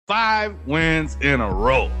5 wins in a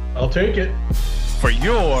row. I'll take it. For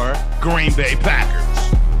your Green Bay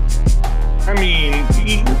Packers. I mean,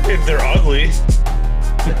 they're ugly.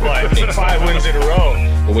 But 5 wins in a row.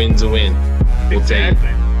 A win's a win. We'll take it.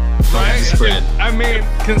 Right? Spread. I mean,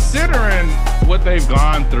 considering what they've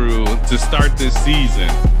gone through to start this season,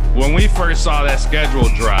 when we first saw that schedule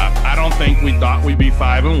drop, I don't think we thought we'd be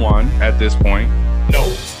 5-1 at this point.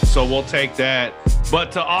 Nope. So we'll take that.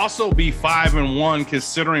 But to also be 5-1,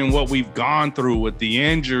 considering what we've gone through with the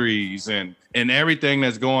injuries and everything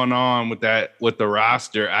that's going on with the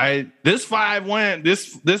roster, this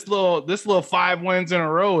little 5 wins in a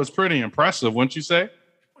row is pretty impressive, wouldn't you say?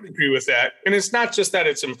 I would agree with that. And it's not just that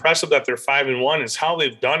it's impressive that they're 5-1; it's how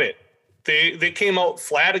they've done it. They came out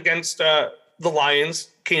flat against the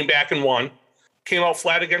Lions, came back and won. Came out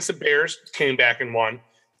flat against the Bears, came back and won.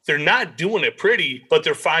 They're not doing it pretty, but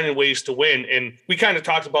they're finding ways to win. And we kind of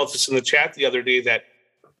talked about this in the chat the other day, that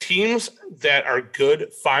teams that are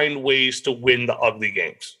good find ways to win the ugly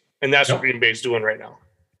games. And that's what Green Bay's doing right now.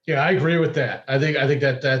 Yeah, I agree with that. I think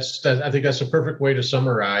that's a perfect way to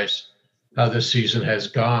summarize how this season has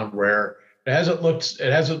gone, where it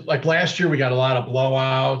hasn't like last year we got a lot of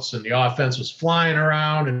blowouts and the offense was flying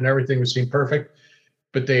around and everything was seemed perfect.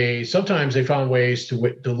 But sometimes they found ways to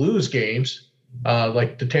lose games.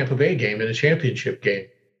 Like the Tampa Bay game in a championship game.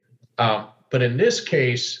 But in this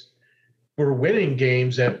case, we're winning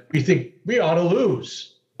games that we think we ought to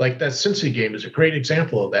lose. Like that Cincy game is a great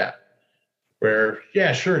example of that, where,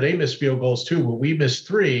 yeah, sure, they missed field goals too, but we missed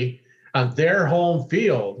 3 on their home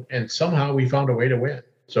field, and somehow we found a way to win.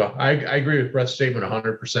 So I agree with Brett's statement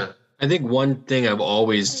 100%. I think one thing I've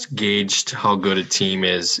always gauged how good a team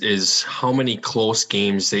is how many close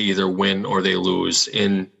games they either win or they lose.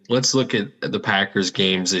 And let's look at the Packers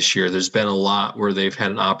games this year. There's been a lot where they've had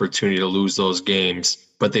an opportunity to lose those games,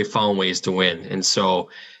 but they found ways to win. And so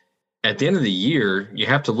at the end of the year, you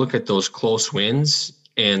have to look at those close wins.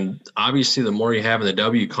 And obviously, the more you have in the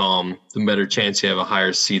W column, the better chance you have a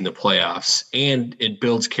higher seed in the playoffs. And it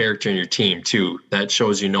builds character in your team, too. That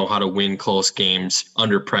shows you know how to win close games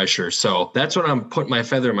under pressure. So that's what I'm putting my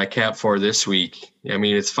feather in my cap for this week. I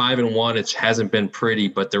mean, it's 5-1. It hasn't been pretty,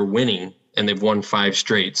 but they're winning, and they've won 5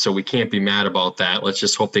 straight. So we can't be mad about that. Let's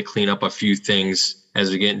just hope they clean up a few things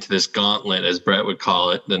as we get into this gauntlet, as Brett would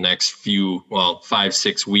call it, the next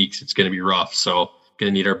 5-6 weeks. It's going to be rough. So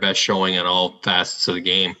going to need our best showing on all facets of the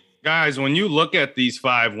game. Guys, when you look at these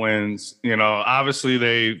 5 wins, obviously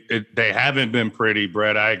they haven't been pretty,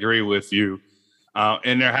 Brett. I agree with you.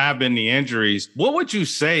 And there have been the injuries. What would you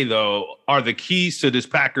say, though, are the keys to this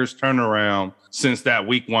Packers turnaround since that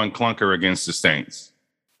week 1 clunker against the Saints?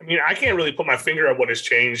 I mean, I can't really put my finger on what has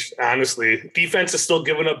changed, honestly. Defense is still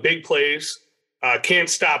giving up big plays. Can't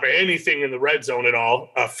stop anything in the red zone at all.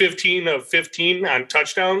 15 of 15 on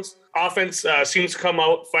touchdowns. Offense seems to come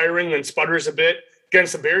out firing and sputters a bit.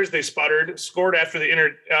 Against the Bears, they sputtered, scored after the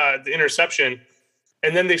interception,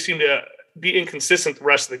 and then they seem to be inconsistent the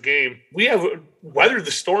rest of the game. We have weathered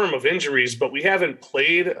the storm of injuries, but we haven't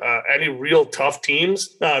played any real tough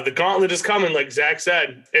teams. The gauntlet is coming, like Zach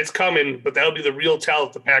said. It's coming, but that'll be the real tell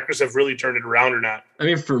if the Packers have really turned it around or not. I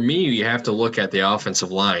mean, for me, you have to look at the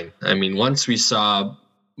offensive line. I mean, once we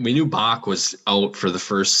knew Bach was out for the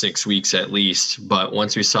first 6 weeks at least, but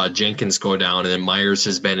once we saw Jenkins go down and then Myers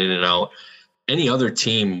has been in and out, any other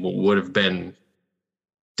team would have been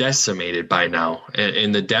decimated by now.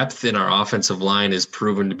 And the depth in our offensive line has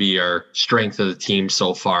proven to be our strength of the team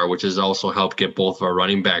so far, which has also helped get both of our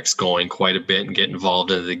running backs going quite a bit and get involved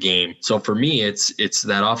into the game. So for me, it's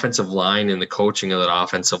that offensive line and the coaching of that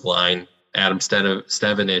offensive line. Adam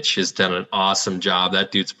Stevanich has done an awesome job.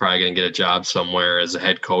 That dude's probably going to get a job somewhere as a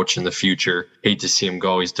head coach in the future. Hate to see him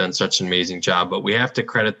go. He's done such an amazing job. But we have to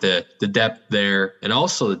credit the depth there and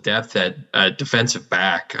also the depth at defensive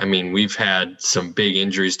back. I mean, we've had some big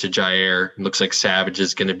injuries to Jair. It looks like Savage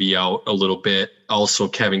is going to be out a little bit. Also,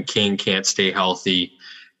 Kevin King can't stay healthy.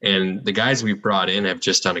 And the guys we've brought in have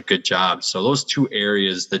just done a good job. So those 2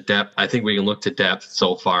 areas, the depth, I think we can look to depth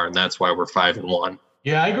so far, and that's why we're 5-1.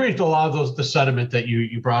 Yeah, I agree with a lot of the sentiment that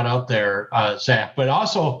you brought out there, Zach. But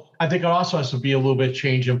also, I think it also has to be a little bit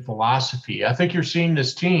change in philosophy. I think you're seeing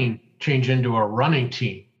this team change into a running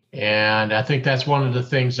team. And I think that's one of the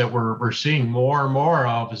things that we're seeing more and more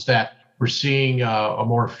of, is that we're seeing a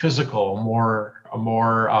more physical, a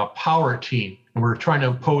more power team. And we're trying to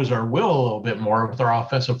impose our will a little bit more with our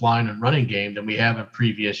offensive line and running game than we have in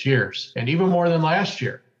previous years, and even more than last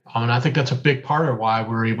year. And I think that's a big part of why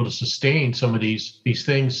we're able to sustain some of these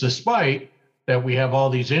things, despite that we have all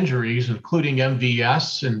these injuries, including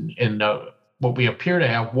MVS and what we appear to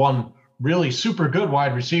have one really super good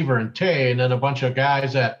wide receiver in Tay, and then a bunch of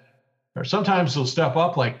guys that or sometimes they'll step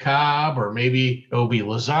up like Cobb, or maybe it'll be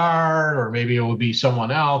Lazard, or maybe it will be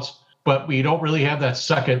someone else. But we don't really have that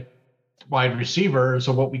second wide receiver.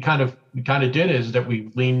 So what we kind of did is that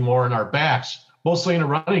we lean more on our backs, mostly in the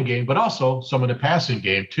running game, but also some of the passing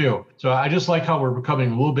game too. So I just like how we're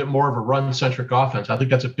becoming a little bit more of a run-centric offense. I think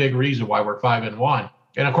that's a big reason why we're 5-1.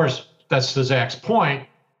 And of course, that's to Zach's point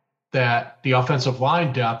that the offensive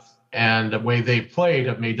line depth and the way they played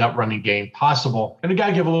have made that running game possible. And I got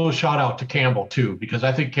to give a little shout out to Campbell too, because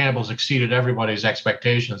I think Campbell's exceeded everybody's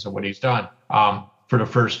expectations of what he's done for the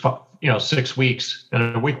first 6 weeks.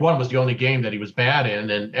 And week 1 was the only game that he was bad in,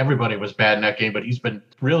 and everybody was bad in that game, but he's been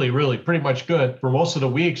really, really pretty much good for most of the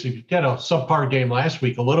weeks. He had a subpar game last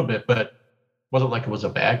week a little bit, but it wasn't like it was a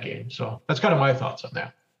bad game. So that's kind of my thoughts on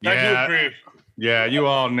that. Yeah. I do agree. Yeah, you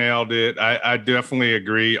all nailed it. I definitely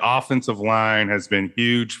agree. Offensive line has been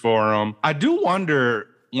huge for them. I do wonder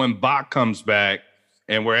when Bach comes back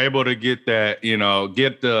and we're able to get that,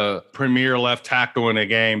 get the premier left tackle in the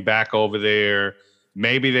game back over there.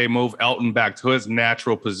 Maybe they move Elton back to his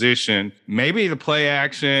natural position. Maybe the play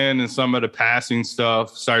action and some of the passing stuff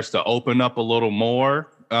starts to open up a little more.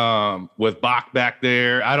 With Bach back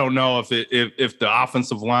there, I don't know if the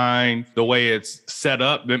offensive line, the way it's set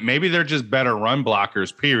up, maybe they're just better run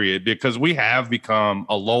blockers, period, because we have become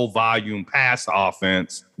a low volume pass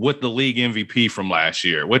offense with the league MVP from last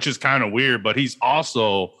year, which is kind of weird, but he's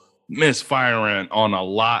also misfiring on a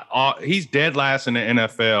lot. He's dead last in the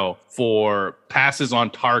NFL for passes on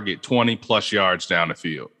target, 20 plus yards down the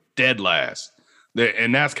field, dead last.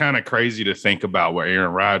 And that's kind of crazy to think about where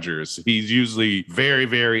Aaron Rodgers, he's usually very,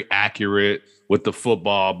 very accurate with the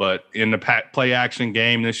football, but in the play action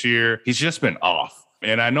game this year, he's just been off.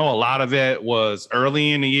 And I know a lot of it was early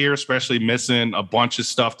in the year, especially missing a bunch of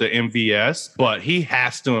stuff to MVS, but he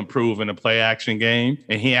has to improve in the play action game,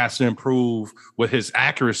 and he has to improve with his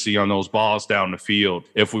accuracy on those balls down the field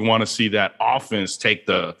if we want to see that offense take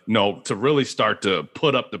to really start to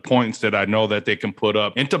put up the points that I know that they can put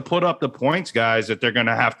up, and to put up the points, guys, that they're going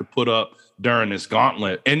to have to put up during this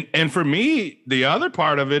gauntlet. And for me, the other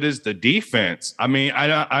part of it is the defense. I mean,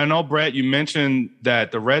 I know, Brett, you mentioned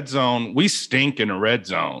that the red zone, we stink in the red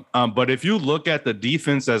zone. But if you look at the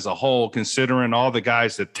defense as a whole, considering all the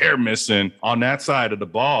guys that they're missing on that side of the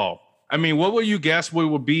ball, I mean, what will you guess we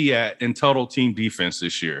will be at in total team defense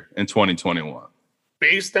this year in 2021?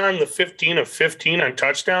 Based on the 15 of 15 on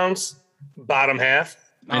touchdowns, bottom half.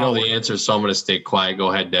 I know the answer, so I'm going to stay quiet.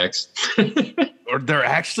 Go ahead, Dex. Or they're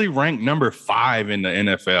actually ranked number 5 in the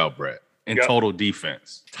NFL, Brett, in total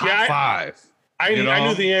defense. Top 5. I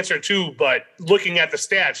knew the answer too, but looking at the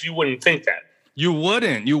stats, you wouldn't think that. You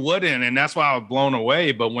wouldn't. And that's why I was blown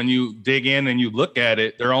away. But when you dig in and you look at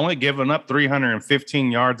it, they're only giving up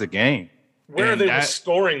 315 yards a game. Where are they with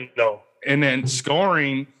scoring, though? And then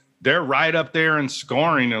scoring, they're right up there in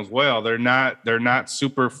scoring as well. They're not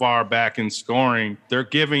super far back in scoring. They're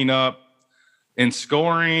giving up in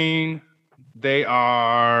scoring. They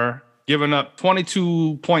are giving up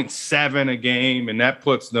 22.7 a game, and that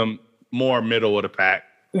puts them more middle of the pack.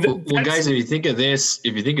 Well, guys, if you think of this,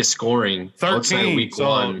 if you think of scoring, 13, outside of week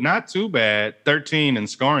 1, not too bad. 13 in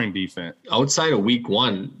scoring defense. Outside of week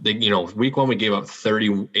 1, week 1 we gave up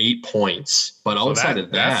 38 points, but outside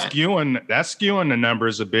of that, that's skewing the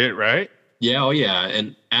numbers a bit, right? Yeah,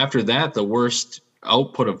 and after that, the worst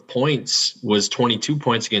output of points was 22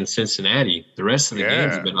 points against Cincinnati. The rest of the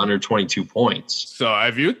games have been under 22 points. So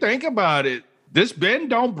if you think about it, this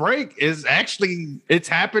bend don't break is actually, it's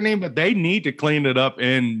happening, but they need to clean it up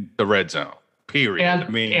in the red zone, period.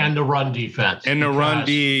 And the run defense. And the run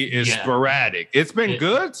D is sporadic. It's been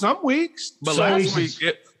good some weeks, but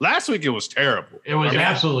last week it was terrible. It was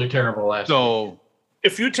absolutely terrible last week. So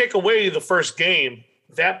if you take away the first game,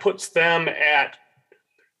 that puts them at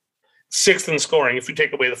 6th in scoring. If you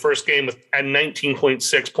take away the first game at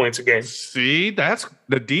 19.6 points a game. See, that's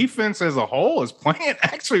the defense as a whole is playing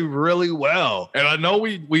actually really well. And I know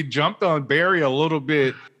we jumped on Barry a little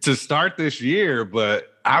bit to start this year,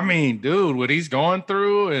 but I mean, dude, what he's going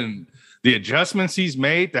through and the adjustments he's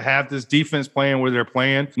made to have this defense playing where they're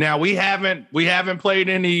playing. Now we haven't played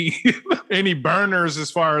any any burners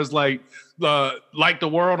as far as like the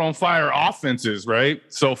world on fire offenses, right?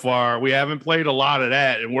 So far, we haven't played a lot of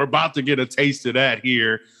that, and we're about to get a taste of that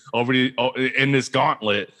here in this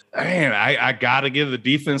gauntlet. Man, I got to give the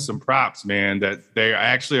defense some props, man, that they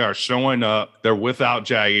actually are showing up. They're without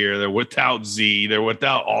Jair. They're without Z. They're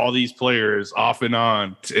without all these players off and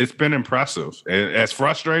on. It's been impressive. As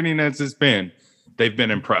frustrating as it's been, they've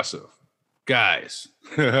been impressive. Guys,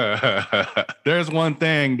 there's one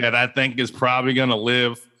thing that I think is probably going to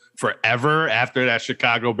live forever after that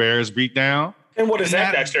Chicago Bears beatdown. And what is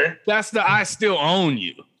that, Dexter? That's the I still own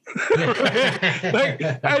you.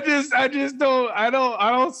 Like, I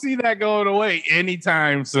don't see that going away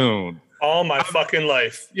anytime soon. All my fucking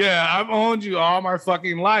life. Yeah, I've owned you all my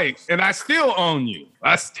fucking life, and I still own you.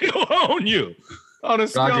 I still own you. On a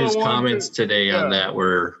scale Rogers' of 1 comments today on that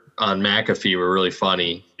were on McAfee were really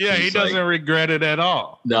funny. Yeah, he doesn't regret it at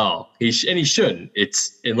all. No, he shouldn't.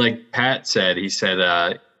 And like Pat said, he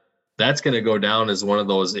said that's going to go down as one of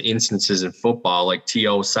those instances in football, like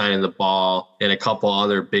T.O. signing the ball and a couple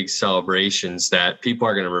other big celebrations that people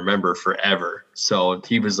are going to remember forever. So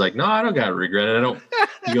he was like, no, I don't got to regret it.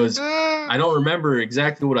 He goes, I don't remember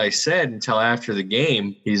exactly what I said until after the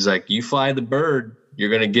game. He's like, you fly the bird, you're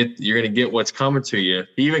gonna get what's coming to you.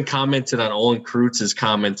 He even commented on Olin Kreutz's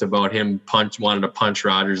comment about him wanting to punch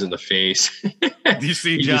Rodgers in the face. Do you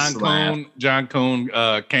see John Cohn? John Cohn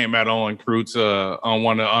came at Olin Kreutz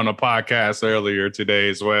on a podcast earlier today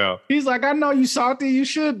as well. He's like, I know you salty, you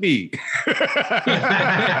should be.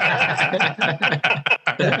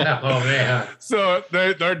 Oh man! So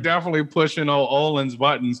they're definitely pushing Olin's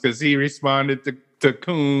buttons because he responded to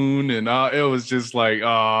Coon, and it was just like,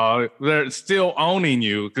 they're still owning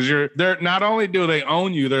you because they're not only do they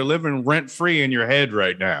own you, they're living rent free in your head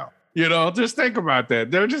right now. You know, just think about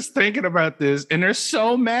that. They're just thinking about this, and they're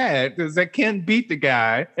so mad because they can't beat the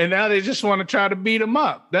guy, and now they just want to try to beat him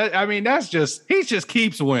up. He just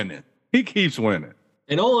keeps winning. He keeps winning.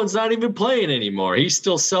 And Olin's not even playing anymore. He's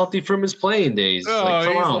still salty from his playing days.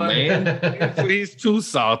 Come on, man. He's too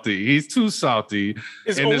salty. He's too salty.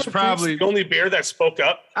 Is Olin probably the only Bear that spoke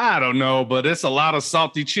up? I don't know, but it's a lot of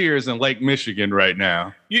salty cheers in Lake Michigan right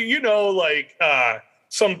now. You know, like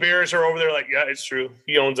some Bears are over there like, yeah, it's true.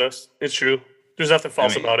 He owns us. It's true. There's nothing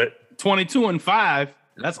false about it. 22-5,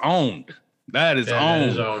 that's owned. That is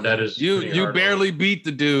owned. That is you barely beat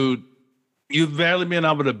the dude. You've barely been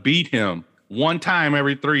able to beat him one time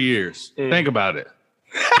every 3 years. Think about it.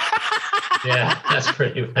 Yeah, that's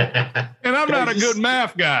pretty bad. And I'm not a good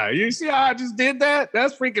math guy. You see how I just did that?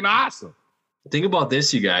 That's freaking awesome. Think about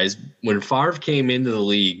this, you guys. When Favre came into the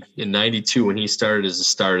league in 92, when he started as a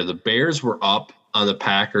starter, the Bears were up on the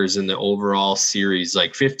Packers in the overall series,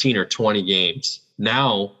 like 15 or 20 games.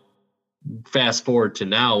 Now, fast forward to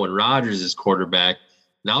now when Rodgers is quarterback,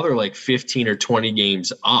 now they're like 15 or 20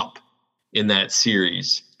 games up in that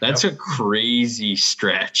series. That's a crazy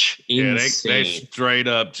stretch. Insane. They straight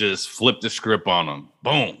up just flipped the script on them.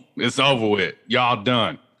 Boom. It's over with. Y'all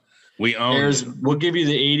done. We own it. We'll give you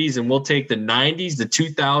the 80s and we'll take the 90s, the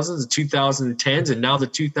 2000s, the 2010s, and now the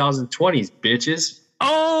 2020s, bitches.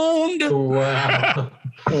 Owned. Wow.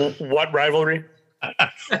 What rivalry?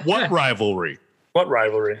 What rivalry? What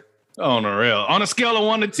rivalry? On a real. On a scale of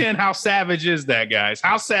 1 to 10, how savage is that, guys?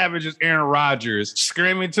 How savage is Aaron Rodgers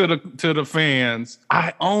screaming to the fans,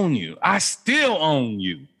 I own you. I still own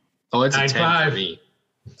you. Oh, it's a 10 for me.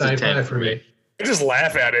 It's a 10 for me. I just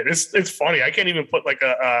laugh at it. It's funny. I can't even put like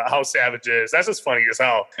a how savage it is. That's just funny as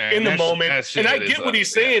hell in the moment. And I get what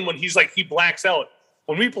he's saying when he's like, he blacks out.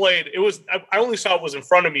 When we played, I only saw it was in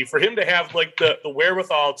front of me. For him to have like the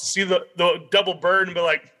wherewithal to see the double bird and be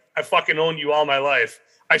like, I fucking own you all my life.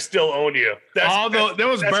 I still own you. There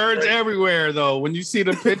was birds everywhere, though. When you see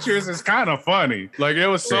the pictures, it's kind of funny. Like, there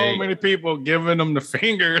was so many people giving them the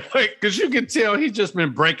finger, like, because you can tell he's just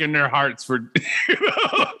been breaking their hearts for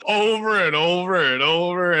over and over and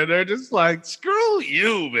over, and they're just like, "Screw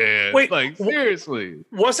you, man!" Wait, like seriously,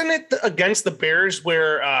 wasn't it against the Bears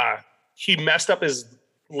where he messed up his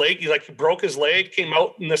leg? He broke his leg, came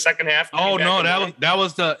out in the second half. Oh no, that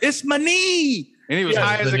was it's my knee, and he was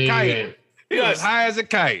high as a kite. Game. He was high as a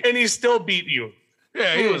kite. And he still beat you.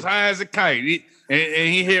 Yeah, he was high as a kite. And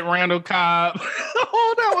he hit Randall Cobb.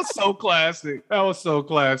 Oh, that was so classic. Bears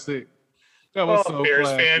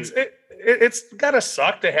fans. It's got to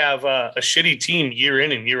suck to have a shitty team year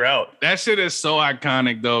in and year out. That shit is so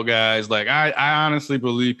iconic, though, guys. Like, I honestly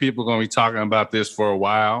believe people are going to be talking about this for a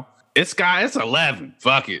while. It's 11.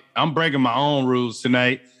 Fuck it. I'm breaking my own rules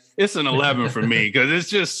tonight. It's an 11 for me because it's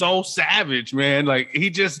just so savage, man. Like,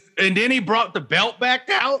 and then he brought the belt back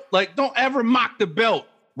out. Like, don't ever mock the belt,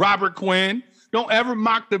 Robert Quinn. Don't ever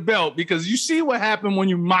mock the belt because you see what happened when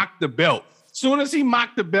you mock the belt. As soon as he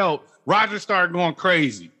mocked the belt, Rodgers started going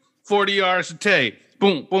crazy. 40 yards to take.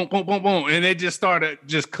 Boom, boom, boom, boom, boom. And they just started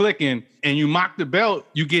just clicking. And you mock the belt,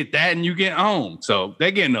 you get that and you get home. So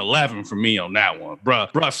they're getting 11 for me on that one.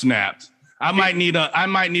 Bruh snaps. I might need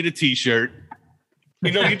a t-shirt.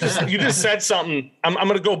 You know, you just said something. I'm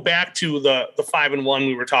going to go back to the 5-1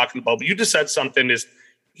 we were talking about, but you just said something is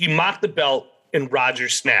he mocked the belt and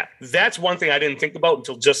Rodgers snapped. That's one thing I didn't think about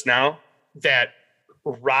until just now, that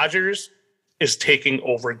Rodgers is taking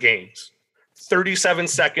over games. 37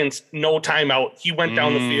 seconds, no timeout. He went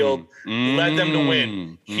down the field, led them to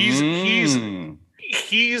win. He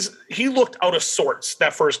looked out of sorts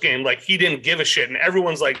that first game. Like, he didn't give a shit. And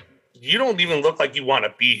everyone's like, you don't even look like you want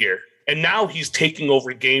to be here. And now he's taking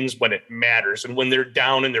over games when it matters and when they're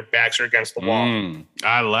down and their backs are against the wall.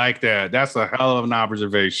 I like that. That's a hell of an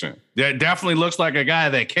observation. That definitely looks like a guy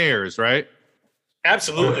that cares, right?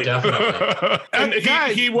 Absolutely. And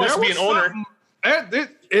he wants to be an owner.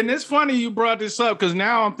 And it's funny you brought this up because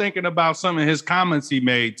now I'm thinking about some of his comments he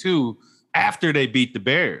made too after they beat the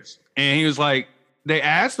Bears. And he was like, they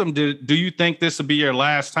asked him, do you think this will be your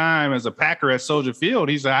last time as a Packer at Soldier Field?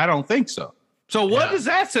 He said, I don't think so. So what does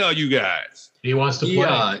that tell you guys? He wants to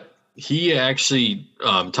play. He actually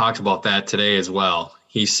talked about that today as well.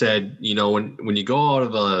 He said, when you go out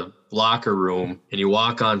of the locker room and you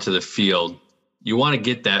walk onto the field, you want to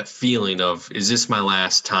get that feeling of, is this my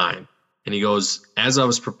last time? And he goes, as I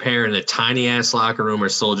was preparing a tiny ass locker room or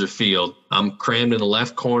Soldier Field, I'm crammed in the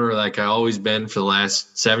left corner like I always been for the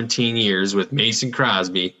last 17 years with Mason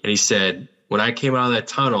Crosby. And he said, when I came out of that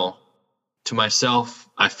tunnel, to myself,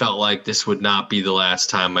 I felt like this would not be the last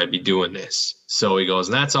time I'd be doing this. So he goes,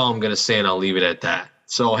 and that's all I'm going to say, and I'll leave it at that.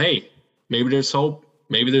 So, hey, maybe there's hope.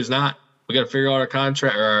 Maybe there's not. We got to figure out our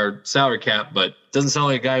contract or our salary cap, but it doesn't sound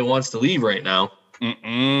like a guy who wants to leave right now.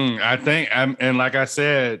 I think, and like I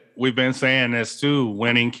said, we've been saying this too,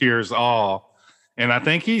 winning cures all. And I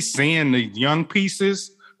think he's seeing the young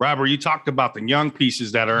pieces. Robert, you talked about the young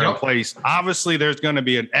pieces that are in place. Obviously, there's going to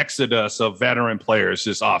be an exodus of veteran players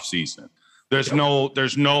this offseason. There's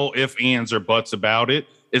no ifs, ands, or buts about it.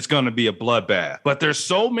 It's going to be a bloodbath. But there's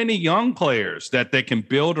so many young players that they can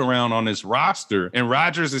build around on this roster. And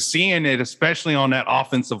Rodgers is seeing it, especially on that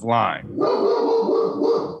offensive line.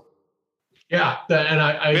 Yeah, and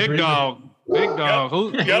I Big agree. dog.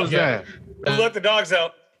 Who's that? Who let the dogs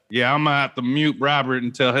out? Yeah, I'm going to have to mute Robert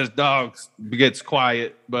until his dog gets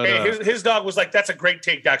quiet. But hey, his dog was like, that's a great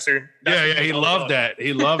take, Dexter. He loved that.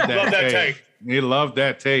 He loved that take. He loved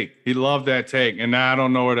that take. He loved that take. And now I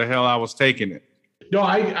don't know where the hell I was taking it. No,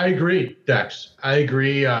 I agree, Dex. I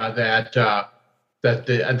agree that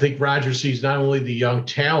I think Rodgers sees not only the young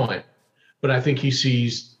talent, but I think he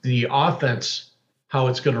sees the offense, how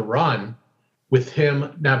it's going to run with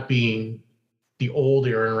him not being the old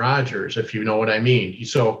Aaron Rodgers, if you know what I mean. I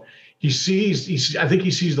think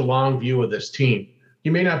he sees the long view of this team. He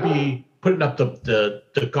may not be putting up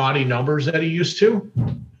the gaudy numbers that he used to,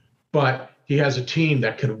 but he has a team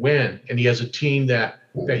that can win, and he has a team that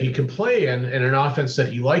he can play in an offense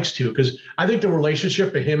that he likes to. Because I think the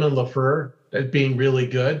relationship of him and LaFleur as being really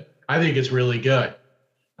good, I think it's really good.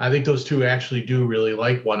 I think those two actually do really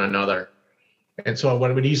like one another. And so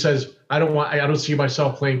when he says, I don't see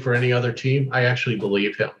myself playing for any other team, I actually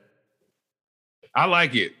believe him. I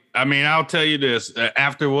like it. I mean, I'll tell you this,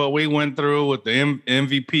 after what we went through with the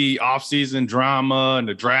MVP offseason drama and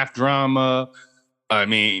the draft drama, I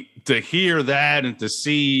mean, to hear that and to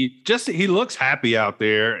see he looks happy out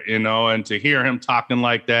there, and to hear him talking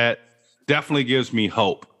like that definitely gives me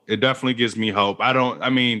hope. It definitely gives me hope.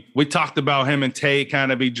 We talked about him and Tay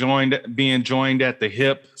kind of being joined at the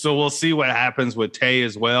hip. So we'll see what happens with Tay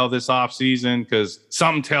as well this offseason, because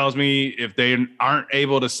something tells me if they aren't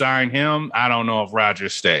able to sign him, I don't know if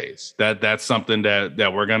Rodgers stays. That's something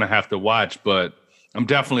that we're going to have to watch, but I'm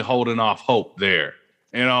definitely holding off hope there.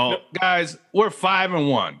 Guys, we're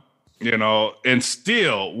 5-1, and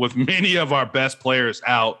still with many of our best players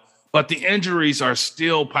out, but the injuries are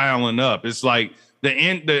still piling up. It's like the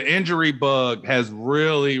injury bug has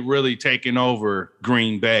really, really taken over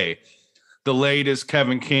Green Bay. The latest,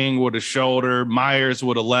 Kevin King with a shoulder, Myers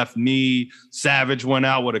with a left knee, Savage went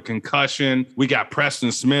out with a concussion. We got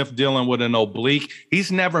Preston Smith dealing with an oblique.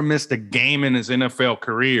 He's never missed a game in his NFL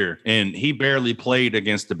career, and he barely played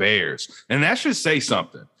against the Bears. And that should say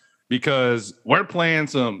something, because we're playing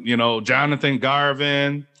some, Jonathan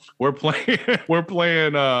Garvin. We're playing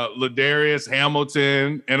Ladarius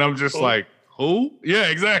Hamilton, and I'm just like, who? Yeah,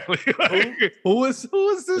 exactly. Who is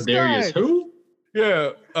this guy? Who?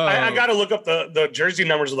 Yeah. I got to look up the jersey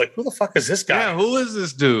numbers. Like, who the fuck is this guy? Yeah, who is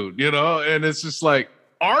this dude? And it's just like,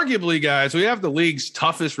 arguably, guys, we have the league's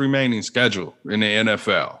toughest remaining schedule in the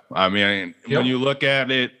NFL. I mean, when you look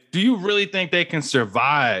at it, do you really think they can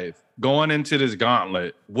survive going into this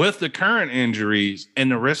gauntlet with the current injuries and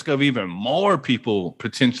the risk of even more people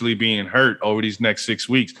potentially being hurt over these next 6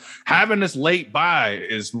 weeks? Having this late bye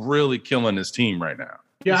is really killing this team right now.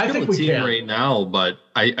 Yeah, I think we can right now, but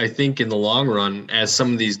I think in the long run, as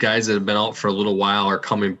some of these guys that have been out for a little while are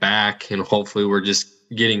coming back, and hopefully we're just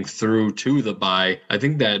getting through to the bye, I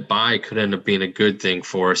think that bye could end up being a good thing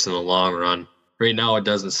for us in the long run. Right now, it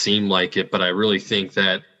doesn't seem like it, but I really think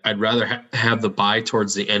that I'd rather have the bye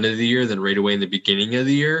towards the end of the year than right away in the beginning of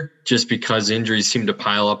the year, just because injuries seem to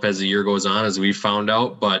pile up as the year goes on, as we found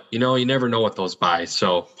out. But, you never know with those byes.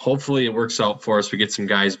 So hopefully it works out for us. We get some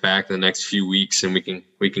guys back in the next few weeks, and we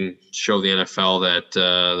can show the NFL that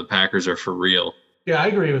the Packers are for real. Yeah, I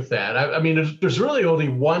agree with that. I mean, there's really only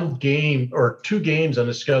one game or two games on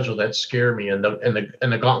the schedule that scare me in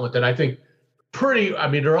the gauntlet that I think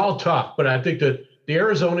they're all tough, but I think that the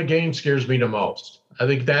Arizona game scares me the most. I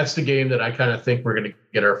think that's the game that I kind of think we're going to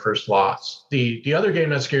get our first loss. The other game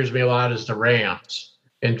that scares me a lot is the Rams.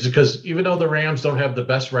 And because even though the Rams don't have the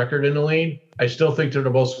best record in the league, I still think they're the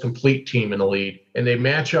most complete team in the league. And they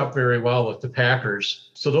match up very well with the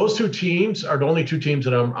Packers. So those two teams are the only two teams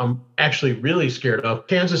that I'm actually really scared of.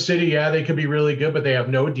 Kansas City, yeah, they could be really good, but they have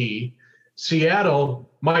no D. Seattle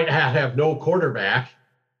might have no quarterback.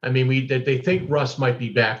 I mean, they think Russ might be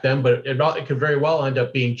back then, but it could very well end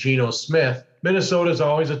up being Geno Smith. Minnesota is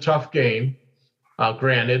always a tough game,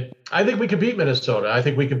 granted. I think we could beat Minnesota. I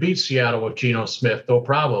think we could beat Seattle with Geno Smith, no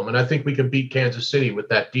problem. And I think we could beat Kansas City with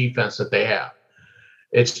that defense that they have.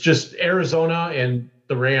 It's just Arizona and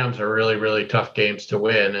the Rams are really, really tough games to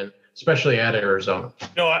win, and especially at Arizona.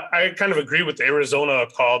 I kind of agree with the Arizona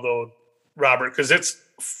call, though, Robert, because it's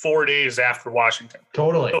 4 days after Washington.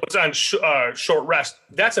 Totally. So it's on short rest.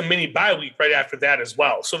 That's a mini bye week right after that as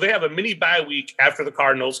well. So they have a mini bye week after the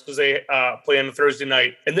Cardinals because they play on a Thursday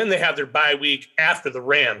night, and then they have their bye week after the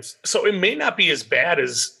Rams. So it may not be as bad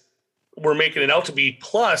as we're making it out to be.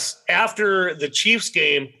 Plus, after the Chiefs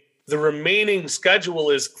game, the remaining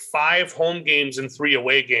schedule is 5 home games and 3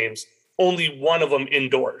 away games, only one of them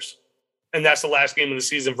indoors. And that's the last game of the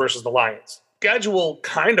season versus the Lions. Schedule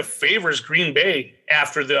kind of favors Green Bay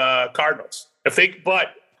after the Cardinals. But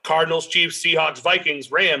Cardinals, Chiefs, Seahawks,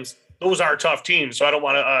 Vikings, Rams, those are tough teams. So I don't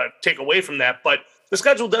want to take away from that. But the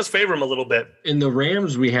schedule does favor them a little bit. In the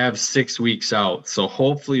Rams, we have 6 weeks out. So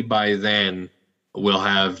hopefully by then we'll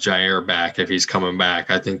have Jair back if he's coming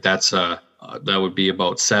back. I think that would be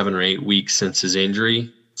about 7 or 8 weeks since his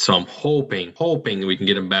injury. So I'm hoping we can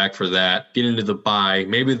get him back for that, get into the bye.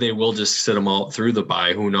 Maybe they will just sit him out through the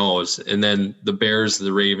bye. Who knows? And then the Bears,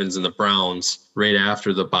 the Ravens, and the Browns right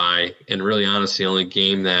after the bye. And really, honestly, the only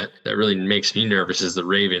game that really makes me nervous is the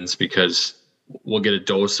Ravens, because we'll get a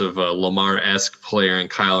dose of a Lamar-esque player in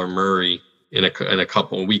Kyler Murray in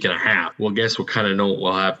a week and a half. Well, guess we'll kind of know what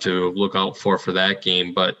we'll have to look out for that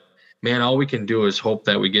game. But, man, all we can do is hope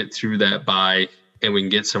that we get through that bye and we can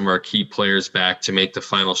get some of our key players back to make the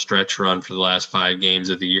final stretch run for the last 5 games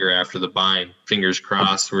of the year after the bye. Fingers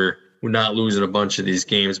crossed we're not losing a bunch of these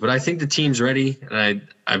games. But I think the team's ready. And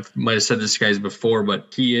I might have said this guys before,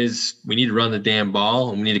 but key is we need to run the damn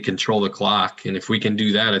ball and we need to control the clock. And if we can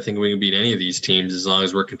do that, I think we can beat any of these teams as long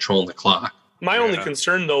as we're controlling the clock. My only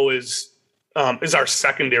concern, though, is our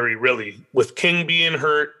secondary, really, with King being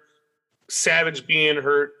hurt, Savage being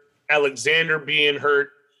hurt, Alexander being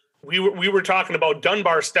hurt. We were talking about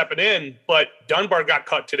Dunbar stepping in, but Dunbar got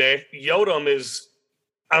cut today. Yodom is,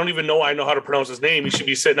 I don't even know how to pronounce his name. He should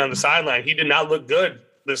be sitting on the sideline. He did not look good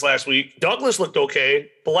this last week. Douglas looked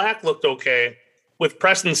okay. Black looked okay. With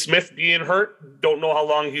Preston Smith being hurt, don't know how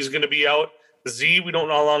long he's going to be out. Z, we don't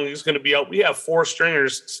know how long he's going to be out. We have 4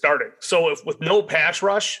 stringers starting. So with no pass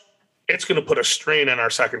rush, it's going to put a strain on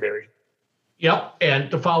our secondary. Yep.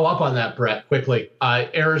 And to follow up on that, Brett, quickly,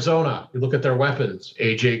 Arizona, you look at their weapons,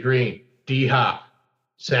 AJ Green, D-Hop,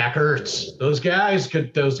 Zach Ertz. Those guys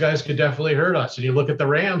could definitely hurt us. And you look at the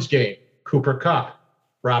Rams game, Cooper Kupp,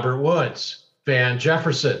 Robert Woods, Van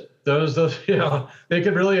Jefferson. Those they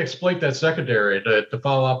could really exploit that secondary. To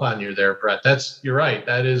follow up on you there, Brett. You're right.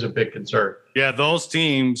 That is a big concern. Yeah, those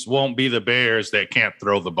teams won't be the Bears that can't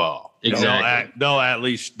throw the ball. Exactly. They'll at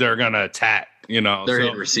least they're gonna attack. They're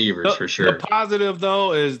hitting receivers for sure. The positive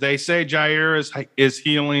though is they say Jair is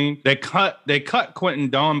healing. They cut Quentin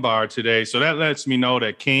Dunbar today, so that lets me know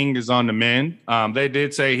that King is on the mend. They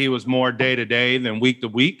did say he was more day to day than week to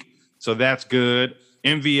week, so that's good.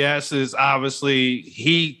 MVS is obviously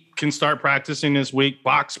he can start practicing this week.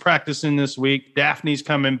 Box practicing this week. Daphne's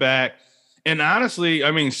coming back. And honestly, I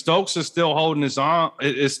mean, Stokes is still holding his own.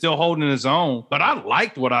 But I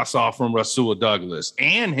liked what I saw from Rasul Douglas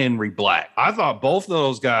and Henry Black. I thought both of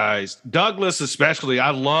those guys, Douglas especially, I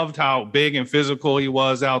loved how big and physical he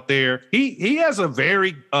was out there. He has a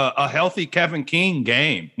very a healthy Kevin King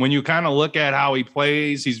game. When you kind of look at how he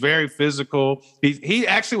plays, he's very physical. He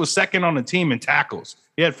actually was second on the team in tackles.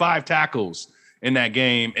 He had 5 tackles in that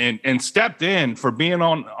game and stepped in for being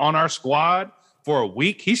on our squad. For a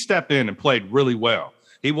week, he stepped in and played really well.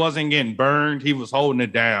 he wasn't getting burned. He was holding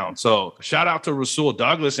it down. So shout out to Rasul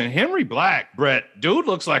Douglas and Henry Black. Brett, dude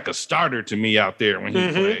looks like a starter to me out there when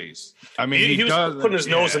he plays. I mean, he was putting his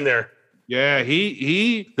nose in there. Yeah,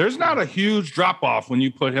 there's not a huge drop off when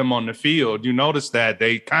you put him on the field. You notice that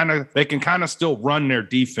they can kind of still run their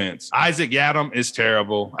defense. Isaac Yadam is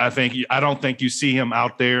terrible. I don't think you see him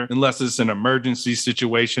out there unless it's an emergency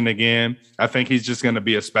situation again. I think he's just going to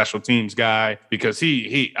be a special teams guy because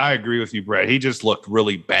I agree with you, Brett. He just looked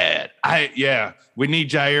really bad. We need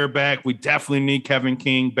Jair back. We definitely need Kevin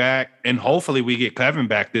King back, and hopefully we get Kevin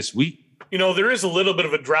back this week. There is a little bit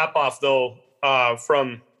of a drop off though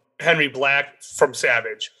from Henry Black from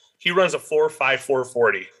Savage. He runs a 4.54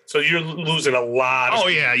 40. So you're losing a lot.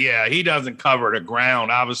 Yeah. He doesn't cover the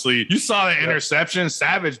ground. Obviously, you saw the interception.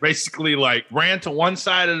 Savage basically ran to one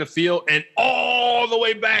side of the field and all the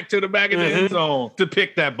way back to the back of the end zone to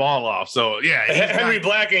pick that ball off. So Henry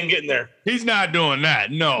Black ain't getting there. He's not doing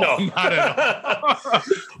that. No, not at all.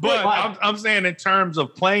 But I'm saying in terms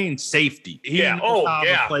of playing safety, he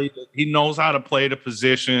knows how to play the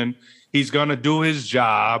position. He's going to do his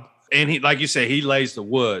job. And he, like you said, he lays the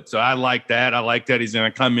wood. So I like that. I like that he's going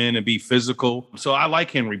to come in and be physical. So I like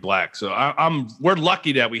Henry Black. So we're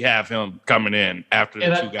lucky that we have him coming in after the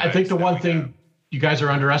two guys. I think the one thing you guys are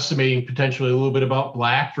underestimating potentially a little bit about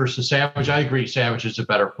Black versus Savage. I agree. Savage is a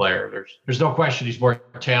better player. There's no question he's more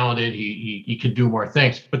talented. He can do more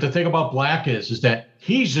things. But the thing about Black is that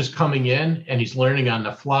he's just coming in and he's learning on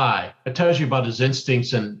the fly. It tells you about his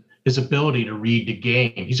instincts and his ability to read the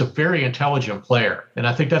game. He's a very intelligent player. And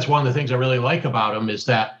I think that's one of the things I really like about him is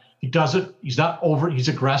that he's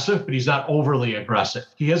aggressive, but he's not overly aggressive.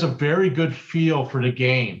 He has a very good feel for the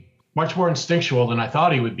game, much more instinctual than I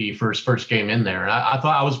thought he would be for his first game in there. And I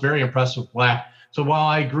thought I was very impressed with Black. So while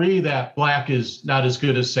I agree that Black is not as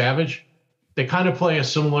good as Savage, they kind of play a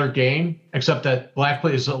similar game, except that Black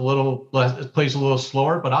plays a little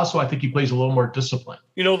slower, but also I think he plays a little more disciplined.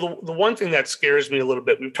 The one thing that scares me a little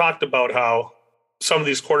bit, we've talked about how some of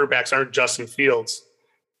these quarterbacks aren't Justin Fields.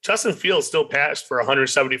 Justin Fields still passed for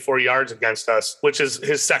 174 yards against us, which is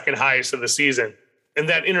his second highest of the season. And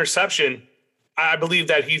that interception, I believe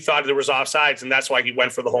that he thought there was offsides, and that's why he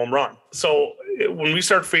went for the home run. So when we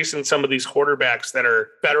start facing some of these quarterbacks that are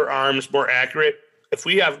better arms, more accurate, if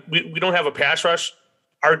we don't have a pass rush,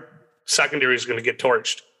 our secondary is going to get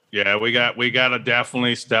torched. Yeah, we got to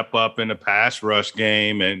definitely step up in the pass rush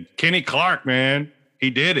game. And Kenny Clark, man, he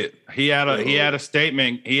did it. He had a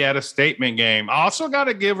statement. He had a statement game. I also got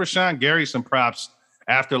to give Rashawn Gary some props.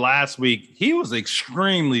 After last week, he was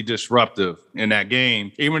extremely disruptive in that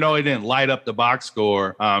game. Even though he didn't light up the box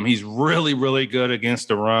score, he's really, really good against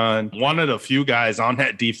the run. One of the few guys on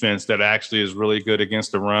that defense that actually is really good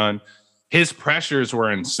against the run. His pressures were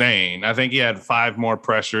insane. I think he had 5 more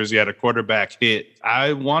pressures. He had a quarterback hit.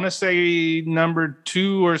 I want to say number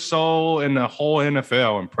 2 or so in the whole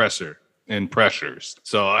NFL in pressures.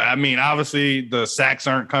 So, I mean, obviously the sacks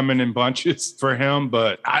aren't coming in bunches for him,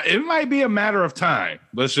 but it might be a matter of time.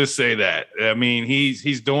 Let's just say that. I mean,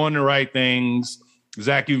 he's doing the right things.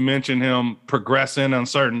 Zach, you mentioned him progressing on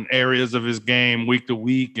certain areas of his game week to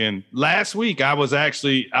week. And last week, I was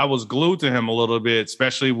glued to him a little bit,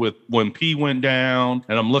 especially with when P went down.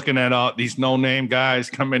 And I'm looking at all these no-name guys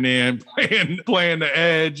coming in, playing the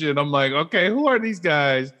edge. And I'm like, okay, who are these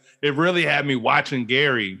guys? It really had me watching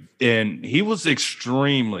Gary, and he was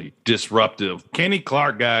extremely disruptive. Kenny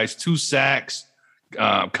Clark, guys, 2 sacks.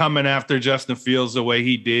 Coming after Justin Fields the way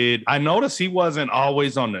he did. I noticed he wasn't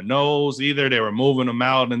always on the nose either. They were moving him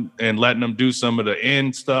out and letting him do some of the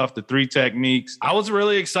end stuff, the 3 techniques. I was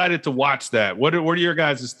really excited to watch that. What are your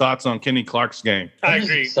guys' thoughts on Kenny Clark's game? I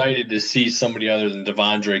agree. Excited to see somebody other than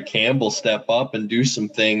Devondre Campbell step up and do some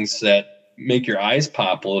things that make your eyes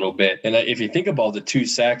pop a little bit. And if you think about the 2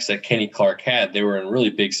 sacks that Kenny Clark had, they were in really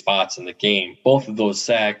big spots in the game. Both of those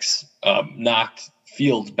sacks knocked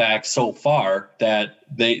Fields back so far that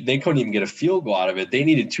they couldn't even get a field goal out of it. They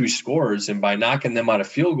needed 2 scores, and by knocking them out of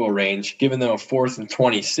field goal range, giving them a 4th and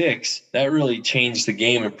 26, that really changed the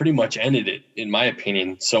game and pretty much ended it, in my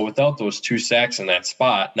opinion. So without those 2 sacks in that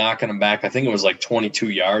spot, knocking them back, I think it was like 22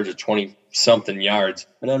 yards or 20-something yards,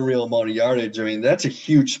 an unreal amount of yardage. I mean, that's a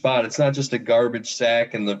huge spot. It's not just a garbage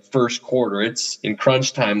sack in the first quarter. It's in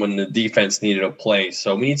crunch time when the defense needed a play.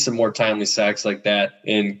 So we need some more timely sacks like that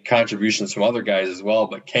and contributions from other guys as well.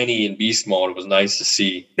 But Kenny in beast mode was nice to see.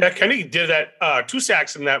 Yeah, Kenny did that 2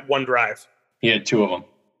 sacks in that one drive. He had 2 of them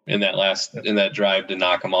in that drive to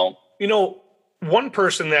knock him out. One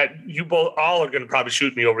person that you both all are going to probably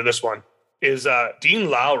shoot me over this one is Dean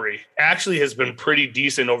Lowry. Actually has been pretty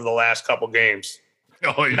decent over the last couple games.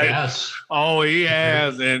 Oh, yeah. Yes. Oh, he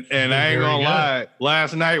has. And I ain't gonna lie.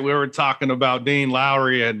 Last night we were talking about Dean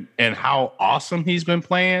Lowry and how awesome he's been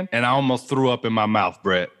playing. And I almost threw up in my mouth,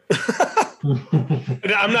 Brett.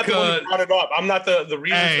 I'm not the one who brought it up. I'm not the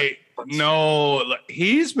reason. Hey, no,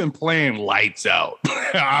 he's been playing lights out.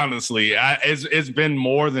 Honestly, it's been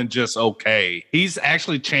more than just okay. He's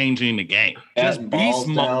actually changing the game. Just beast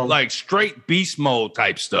mode, like straight beast mode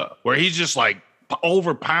type stuff, where he's just like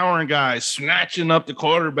overpowering guys, snatching up the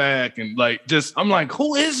quarterback, and like just I'm like,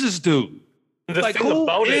 who is this dude?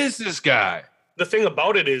 Who is this guy? The thing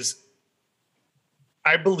about it is,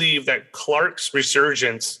 I believe that Clark's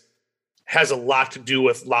resurgence has a lot to do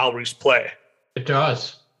with Lowry's play. It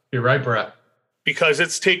does. You're right, Brett. Because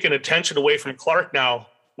it's taken attention away from Clark now.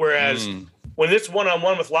 Whereas when it's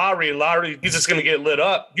one-on-one with Lowry, and Lowry, he's just going to get lit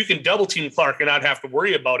up, you can double team Clark and not have to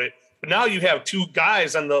worry about it. But now you have two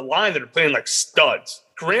guys on the line that are playing like studs.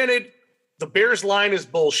 Granted, the Bears line is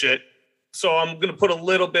bullshit. So I'm going to put a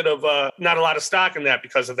little bit of not a lot of stock in that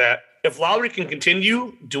because of that. If Lowry can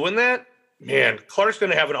continue doing that, man, Clark's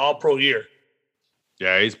going to have an all-pro year.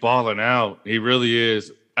 Yeah, he's balling out. He really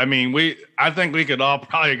is. I mean, I think we could all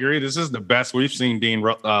probably agree this is the best we've seen Dean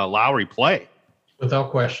Lowry play. Without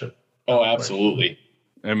question. Oh, absolutely.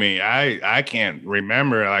 I mean, I can't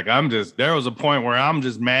remember. Like, there was a point where I'm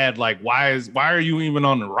just mad. Like, why are you even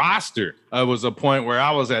on the roster? It was a point where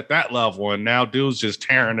I was at that level, and now dude's just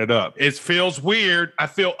tearing it up. It feels weird. I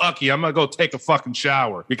feel ucky. I'm gonna go take a fucking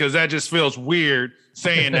shower because that just feels weird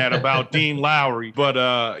saying that about Dean Lowry.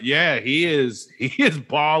 But yeah, he is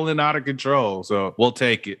balling out of control. So we'll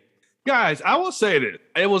take it. Guys, I will say that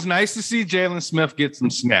it was nice to see Jalen Smith get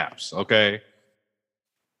some snaps, okay?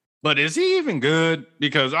 But is he even good?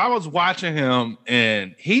 Because I was watching him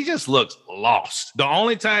and he just looks lost. The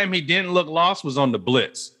only time he didn't look lost was on the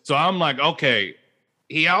blitz. So I'm like, okay,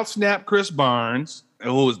 he outsnapped Chris Barnes.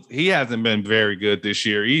 He hasn't been very good this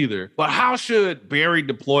year either. But how should Barry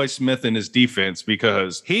deploy Smith in his defense?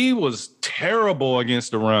 Because he was terrible against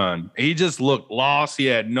the run. He just looked lost. He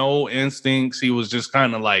had no instincts. He was just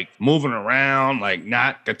kind of like moving around, like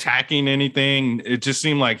not attacking anything. It just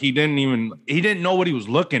seemed like he didn't know what he was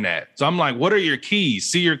looking at. So I'm like, what are your keys?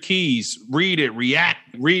 See your keys, read it,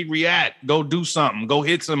 react, go do something, go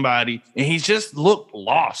hit somebody. And he just looked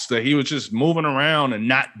lost, that he was just moving around and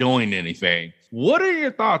not doing anything. What are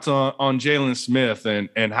your thoughts on Jalen Smith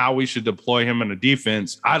and how we should deploy him in the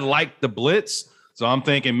defense? I like the blitz, so I'm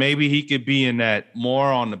thinking maybe he could be in that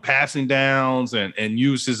more on the passing downs and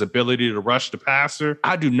use his ability to rush the passer.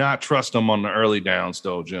 I do not trust him on the early downs,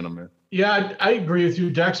 though, gentlemen. Yeah, I agree with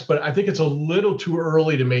you, Dex, but I think it's a little too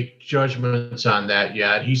early to make judgments on that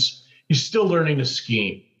yet. He's still learning the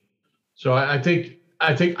scheme. So I think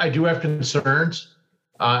I do have concerns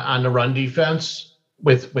on the run defense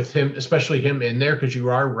with him, especially him in there, because you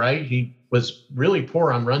are right. He was really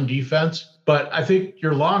poor on run defense. But I think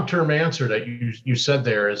your long-term answer that you said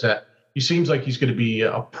there is that he seems like he's going to be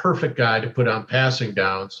a perfect guy to put on passing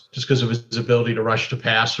downs just because of his ability to rush the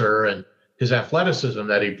passer and his athleticism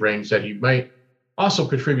that he brings, that he might also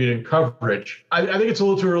contribute in coverage. I think it's a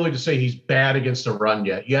little too early to say he's bad against the run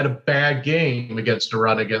yet. He had a bad game against the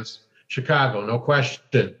run against Chicago, no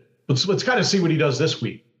question. Let's kind of see what he does this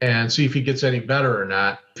week and see if he gets any better or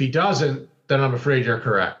not. If he doesn't, then I'm afraid you're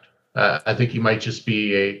correct. I think he might just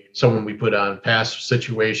be someone we put on pass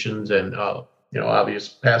situations and obvious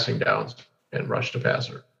passing downs and rush the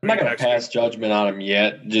passer. I'm not going to pass judgment on him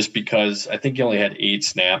yet, just because I think he only had 8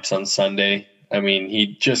 snaps on Sunday. I mean,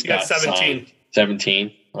 he just got 17. Signed.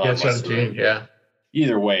 17? Oh, yeah, 17, yeah.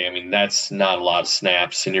 Either way, I mean, that's not a lot of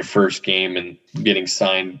snaps in your first game and getting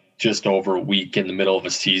signed just over a week in the middle of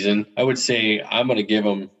a season. I would say I'm going to give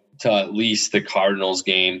him to at least the Cardinals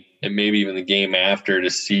game and maybe even the game after to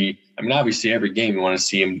see. I mean, obviously every game you want to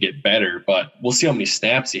see him get better, but we'll see how many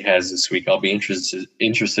snaps he has this week. I'll be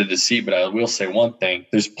interested to see, but I will say one thing.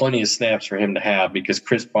 There's plenty of snaps for him to have because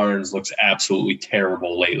Chris Barnes looks absolutely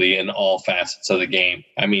terrible lately in all facets of the game.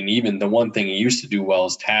 I mean, even the one thing he used to do well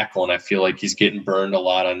is tackle, and I feel like he's getting burned a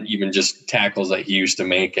lot on even just tackles that he used to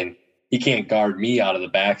make, and he can't guard me out of the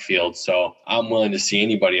backfield, so I'm willing to see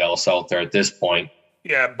anybody else out there at this point.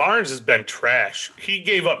 Yeah, Barnes has been trash. He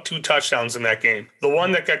gave up 2 touchdowns in that game. The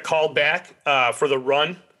one that got called back for the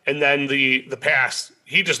run, and then the pass,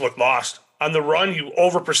 he just looked lost. On the run, he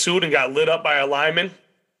over-pursued and got lit up by a lineman.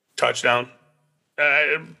 Touchdown.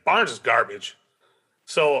 Barnes is garbage.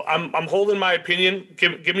 So I'm holding my opinion.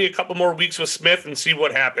 Give me a couple more weeks with Smith and see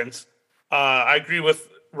what happens. I agree with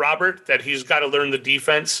Robert that he's got to learn the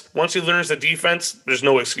defense. Once he learns the defense, there's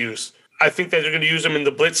no excuse. I think that they're going to use him in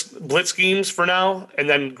the blitz schemes for now, and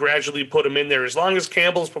then gradually put him in there. As long as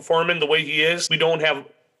Campbell's performing the way he is, we don't have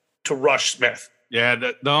to rush Smith. Yeah,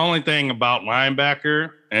 the only thing about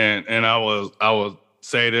linebacker, and I will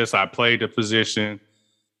say this, I played the position.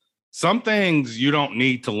 Some things you don't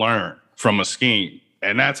need to learn from a scheme,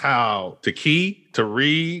 and that's how to key, to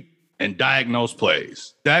read, and diagnose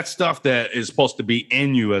plays. That's stuff that is supposed to be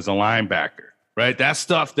in you as a linebacker. Right? That's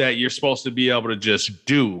stuff that you're supposed to be able to just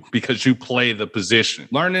do because you play the position.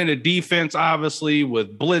 Learning the defense, obviously,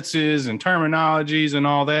 with blitzes and terminologies and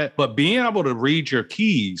all that, but being able to read your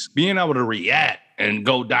keys, being able to react and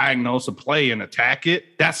go diagnose a play and attack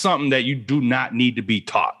it, that's something that you do not need to be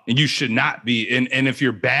taught. And you should not be. And if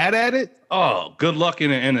you're bad at it, oh, good luck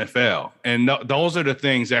in the NFL. And those are the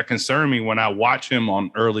things that concern me when I watch him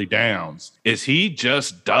on early downs, is he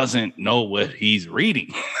just doesn't know what he's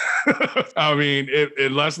reading. I mean,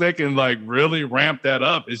 unless they can like really ramp that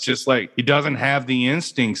up, it's just like he doesn't have the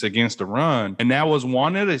instincts against the run. And that was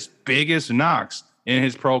one of his biggest knocks in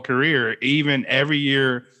his pro career, even every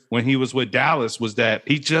year when he was with Dallas, was that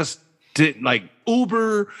he just didn't, like,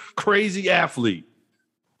 uber crazy athlete,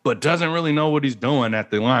 but doesn't really know what he's doing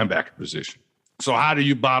at the linebacker position. So how do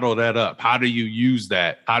you bottle that up? How do you use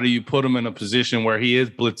that? How do you put him in a position where he is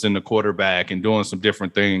blitzing the quarterback and doing some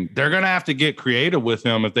different things? They're going to have to get creative with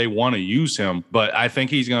him if they want to use him, but I think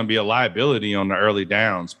he's going to be a liability on the early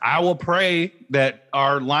downs. I will pray that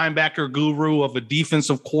our linebacker guru of a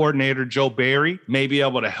defensive coordinator, Joe Barry, may be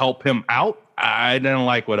able to help him out. I didn't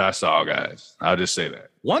like what I saw, guys. I'll just say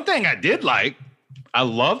that. One thing I did like, I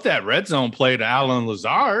love that red zone play to Allen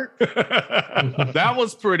Lazard. That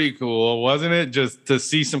was pretty cool, wasn't it? Just to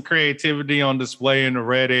see some creativity on display in the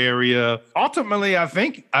red area. Ultimately, I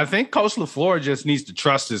think Coach LaFleur just needs to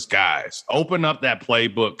trust his guys. Open up that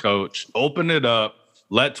playbook, Coach. Open it up.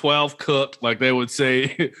 Let 12 cook, like they would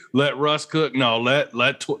say. Let Russ cook. No,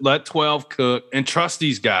 let 12 cook and trust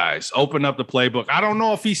these guys. Open up the playbook. I don't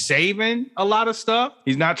know if he's saving a lot of stuff.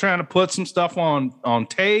 He's not trying to put some stuff on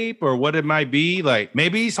tape or what it might be. Like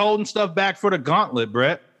maybe he's holding stuff back for the gauntlet,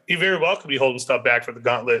 Brett. He very well could be holding stuff back for the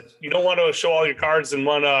gauntlet. You don't want to show all your cards in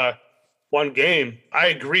one game. I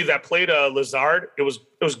agree. That play to Lazard, it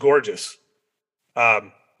was gorgeous.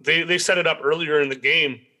 They set it up earlier in the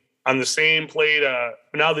game on the same play.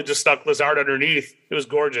 Now they just stuck Lazard underneath. It was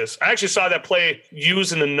gorgeous. I actually saw that play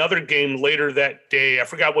used in another game later that day. I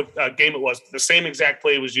forgot what game it was. The same exact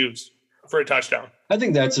play was used for a touchdown. I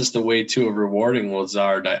think that's just a way, too, of rewarding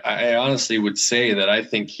Lazard. I honestly would say that I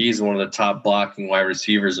think he's one of the top blocking wide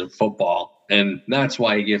receivers in football. And that's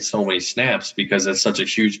why he gets so many snaps, because that's such a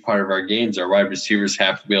huge part of our games. Our wide receivers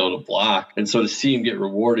have to be able to block. And so to see him get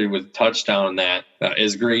rewarded with a touchdown on that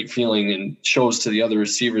is a great feeling, and shows to the other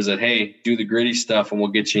receivers that, hey, do the gritty stuff and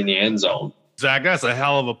we'll get you in the end zone. Zach, that's a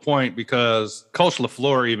hell of a point, because Coach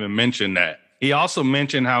LaFleur even mentioned that. He also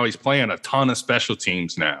mentioned how he's playing a ton of special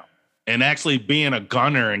teams now and actually being a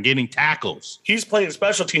gunner and getting tackles. He's playing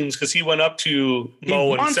special teams because he went up to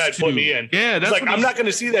Mo and said, put me in. Yeah, that's like, I'm not going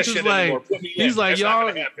to see that shit anymore. Put me in. He's like,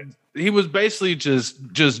 y'all, he was basically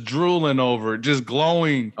just drooling over, just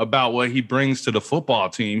glowing about what he brings to the football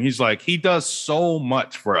team. He's like, he does so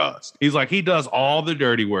much for us. He's like, he does all the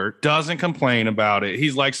dirty work, doesn't complain about it.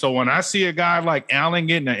 He's like, so when I see a guy like Allen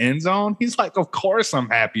getting the end zone, he's like, of course I'm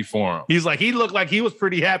happy for him. He's like, he looked like he was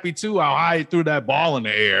pretty happy too, how high he threw that ball in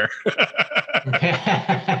the air.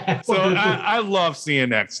 So I love seeing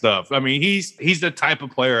that stuff. I mean, he's the type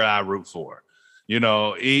of player I root for. You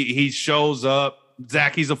know, he shows up.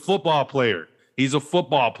 Zach, he's a football player. He's a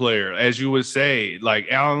football player, as you would say. Like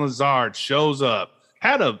Allen Lazard shows up,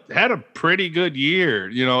 had a pretty good year.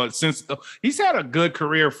 You know, since he's had a good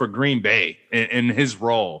career for Green Bay in his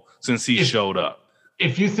role since he showed up.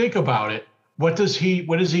 If you think about it, what has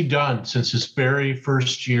he done since his very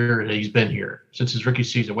first year that he's been here, since his rookie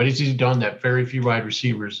season? What has he done that very few wide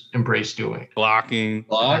receivers embrace doing? Blocking.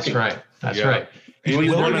 That's right. That's right. He's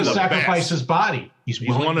willing to sacrifice his body. He's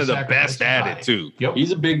one of the best at it, too. Yep.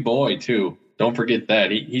 He's a big boy, too. Don't forget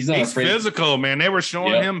that. He's not afraid. He's physical, man. They were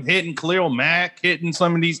showing him hitting Khalil Mack, hitting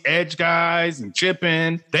some of these edge guys and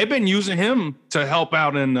chipping. They've been using him to help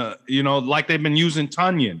out in the, like they've been using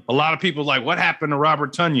Tonyan. A lot of people like, what happened to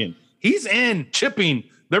Robert Tonyan? He's in chipping.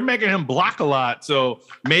 They're making him block a lot. So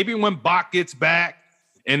maybe when Bach gets back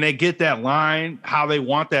and they get that line, how they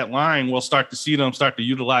want that line, we'll start to see them start to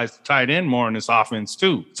utilize the tight end more in this offense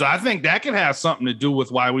too. So I think that could have something to do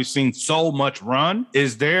with why we've seen so much run,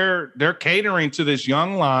 is they're catering to this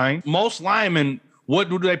young line. Most linemen, what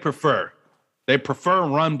do they prefer? They prefer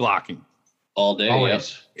run blocking. all day.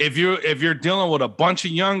 Always. If you're dealing with a bunch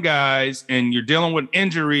of young guys and you're dealing with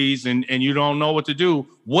injuries and you don't know what to do,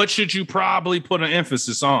 what should you probably put an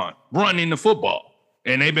emphasis on? Running the football.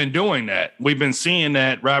 And they've been doing that. We've been seeing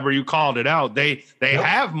that. Robert, you called it out. They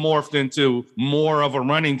have morphed into more of a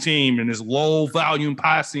running team and this low volume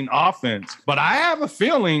passing offense. But I have a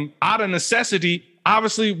feeling, out of necessity,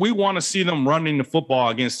 obviously we want to see them running the football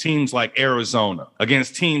against teams like Arizona,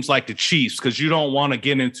 against teams like the Chiefs, because you don't want to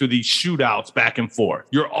get into these shootouts back and forth.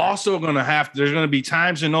 You're also going to there's going to be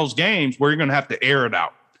times in those games where you're going to have to air it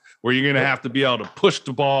out, where you're going to have to be able to push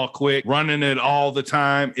the ball quick. Running it all the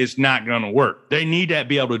time is not going to work. They need to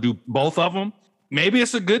be able to do both of them. Maybe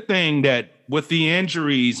it's a good thing that with the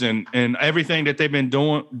injuries and everything that they've been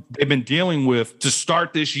dealing with to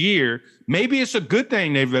start this year, maybe it's a good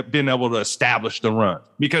thing they've been able to establish the run,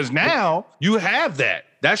 because now you have that.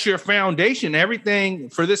 That's your foundation. Everything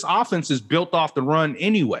for this offense is built off the run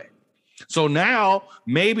anyway. So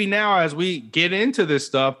maybe now as we get into this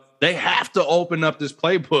stuff, they have to open up this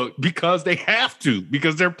playbook because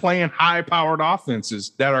they're playing high-powered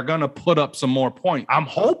offenses that are going to put up some more points. I'm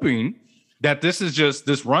hoping that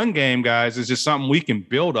this run game, guys, is just something we can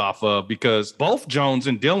build off of, because both Jones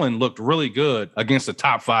and Dillon looked really good against the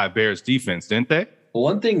top 5 Bears defense, didn't they? Well,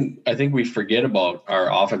 one thing I think we forget about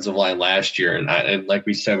our offensive line last year, and like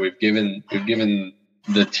we said, we've given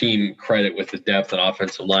the team credit with the depth and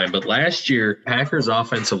offensive line, but last year Packers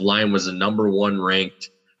offensive line was the number 1 ranked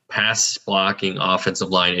pass blocking offensive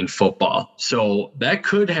line in football. So that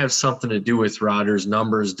could have something to do with Rodgers'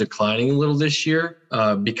 numbers declining a little this year,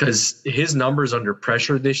 because his numbers under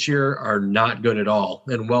pressure this year are not good at all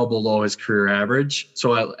and well below his career average.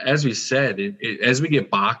 So as we said, as we get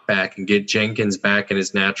Bach back and get Jenkins back in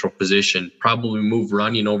his natural position, probably move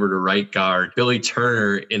running over to right guard. Billy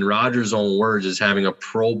Turner, in Rodgers' own words, is having a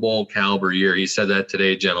Pro Bowl caliber year. He said that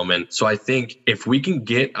today, gentlemen. So I think if we can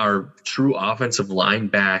get our true offensive line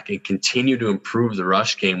back and continue to improve the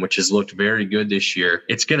rush game, which has looked very good this year,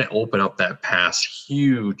 it's going to open up that pass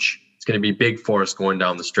huge. It's going to be big for us going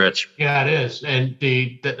down the stretch. Yeah, it is. And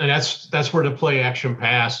that's where the play action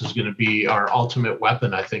pass is going to be our ultimate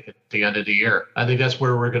weapon, I think, at the end of the year. I think that's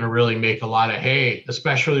where we're going to really make a lot of hay,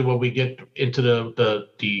 especially when we get into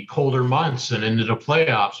the colder months and into the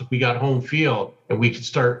playoffs. If we got home field and we can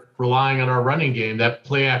start relying on our running game, that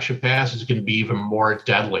play action pass is going to be even more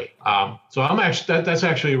deadly. So that's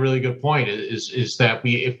actually a really good point, is that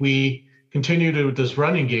if we continue to this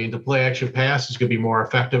running game, the play action pass is going to be more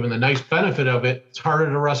effective. And the nice benefit of it, it's harder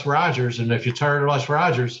to rush Rodgers. And if it's harder to rush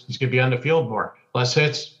Rodgers, he's going to be on the field more. Less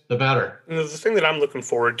hits, the better. And the thing that I'm looking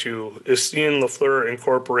forward to is seeing LaFleur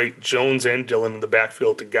incorporate Jones and Dillon in the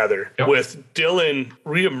backfield together. Yep. With Dillon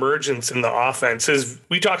reemergence in the offense.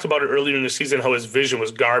 We talked about it earlier in the season, how his vision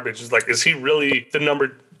was garbage. It's like, is he really the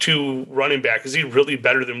number 2 running back? Is he really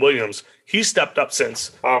better than Williams? He stepped up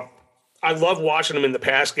since. I love watching him in the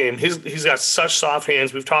pass game. He's got such soft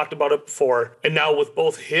hands. We've talked about it before. And now with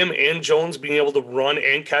both him and Jones being able to run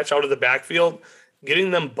and catch out of the backfield,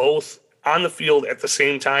 getting them both on the field at the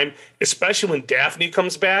same time, especially when Daphne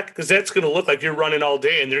comes back, because that's going to look like you're running all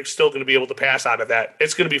day and they're still going to be able to pass out of that.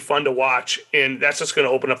 It's going to be fun to watch, and that's just going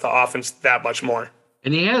to open up the offense that much more.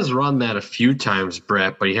 And he has run that a few times,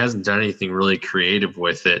 Brett, but he hasn't done anything really creative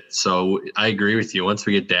with it. So I agree with you. Once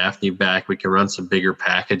we get Daphne back, we can run some bigger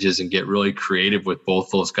packages and get really creative with both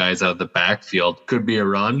those guys out of the backfield. Could be a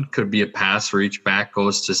run, could be a pass where each back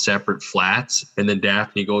goes to separate flats, and then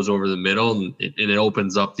Daphne goes over the middle, and it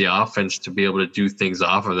opens up the offense to be able to do things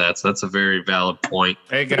off of that. So that's a very valid point.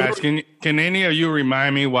 Hey, guys, can any of you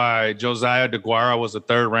remind me why Josiah DeGuara was a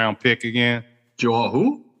 3rd-round pick again?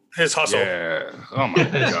 Who? His hustle. Yeah. Oh, my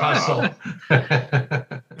God.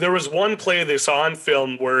 Hustle. There was one play they saw on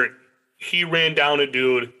film where he ran down a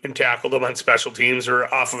dude and tackled him on special teams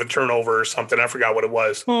or off of a turnover or something. I forgot what it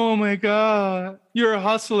was. Oh, my God. You're a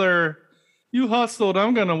hustler. You hustled.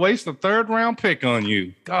 I'm going to waste a 3rd-round pick on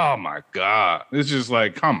you. Oh, my God. It's just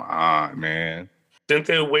like, come on, man. Didn't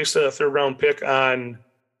they waste a 3rd-round pick on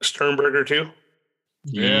Sternberger, too?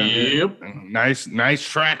 Yeah. Yep. Nice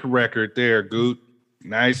track record there, Goot.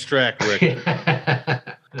 Nice track record.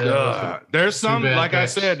 There's some, like I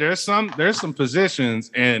said, there's some positions,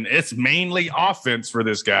 and it's mainly offense for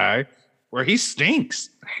this guy where he stinks.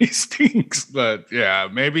 He stinks. But yeah,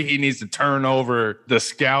 maybe he needs to turn over the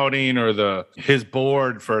scouting or his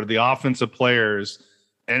board for the offensive players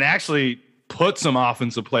and actually put some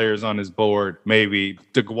offensive players on his board. Maybe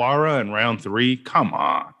DeGuara in round 3. Come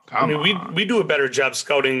on. We do a better job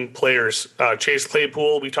scouting players. Chase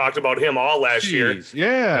Claypool, we talked about him all last year.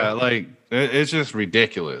 Yeah, like it's just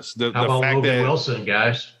ridiculous. How about Logan Wilson,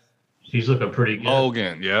 guys? He's looking pretty good.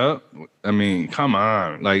 Logan, yeah. I mean, come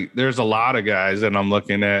on. Like, there's a lot of guys that I'm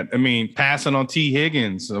looking at. I mean, passing on T.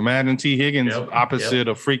 Higgins. Imagine T. Higgins opposite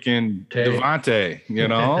of freaking Devontae. You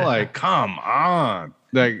know, like, come on.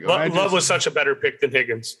 Like, Love was such a better pick than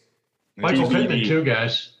Higgins. Michael Pittman, too,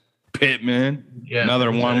 guys. Pittman,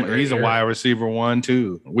 another one. He's a wide receiver 1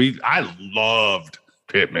 too. I loved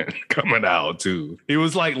Pittman coming out too. He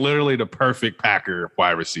was like literally the perfect Packer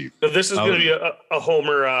wide receiver. So this is going to be a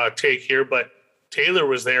homer take here, but Taylor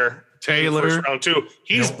was there. Taylor, in the first round too.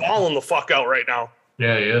 He's balling the fuck out right now.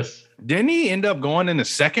 Yeah, he is. Didn't he end up going in the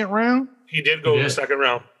second round? He did go in the second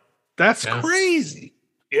round. That's crazy.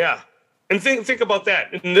 Yeah, and think about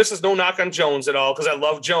that. And this is no knock on Jones at all because I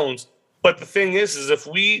love Jones. But the thing is if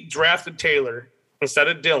we drafted Taylor instead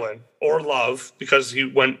of Dylan or Love, because he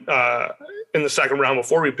went in the second round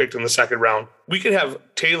before we picked in the second round, we could have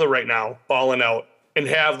Taylor right now balling out and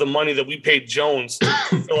have the money that we paid Jones to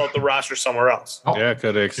fill out the roster somewhere else. Yeah,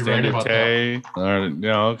 could have extended Tay,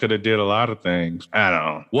 or could have did a lot of things. I don't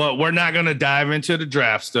know. Well, we're not going to dive into the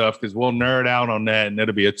draft stuff because we'll nerd out on that, and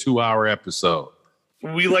it'll be a 2-hour episode.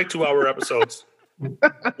 We like 2-hour episodes.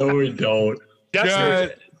 No, we don't.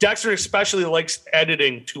 Dexter especially likes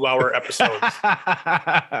editing 2-hour episodes.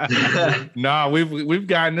 No, we've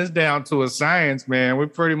gotten this down to a science, man. We're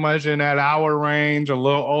pretty much in that hour range, a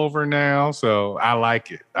little over now. So I like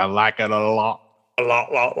it. I like it a lot. A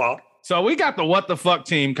lot. So we got the what the fuck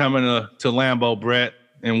team coming to Lambeau, Brett,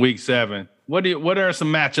 in week 7. What are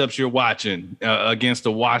some matchups you're watching against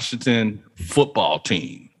the Washington football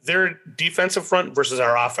team? Their defensive front versus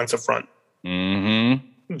our offensive front. Mm-hmm.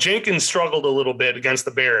 Jenkins struggled a little bit against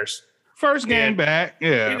the Bears. First game back.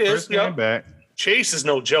 Yeah, first game back. Chase is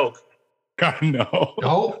no joke. I know.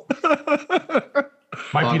 No.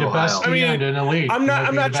 Might be the best end in the league. I'm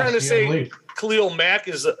not trying to say Khalil Mack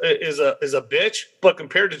is a bitch, but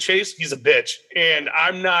compared to Chase, he's a bitch. And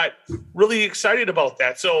I'm not really excited about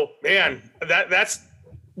that. So, man, that's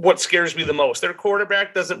what scares me the most. Their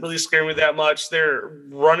quarterback doesn't really scare me that much. Their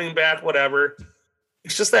running back, whatever.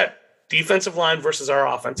 It's just that defensive line versus our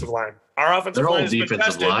offensive line. Our offensive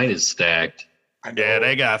line is stacked. Yeah,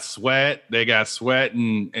 they got Sweat. They got Sweat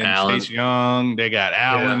and Chase Young. They got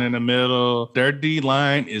Allen in the middle. Their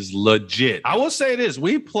D-line is legit. I will say this.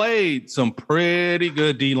 We played some pretty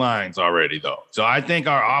good D-lines already, though. So I think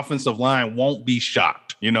our offensive line won't be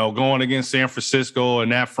shocked. Going against San Francisco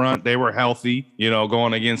and that front, they were healthy.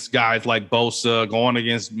 Going against guys like Bosa, going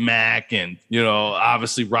against Mack and,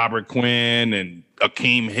 obviously Robert Quinn and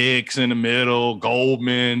Akeem Hicks in the middle,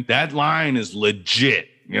 Goldman. That line is legit.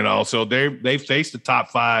 So they faced the top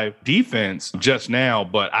 5 defense just now,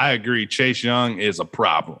 but I agree, Chase Young is a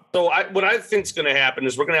problem. So what I think is going to happen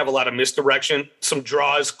is we're going to have a lot of misdirection, some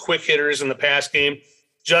draws, quick hitters in the pass game,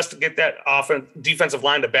 just to get that defensive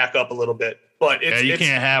line to back up a little bit. But you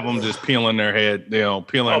can't have them just peeling their head,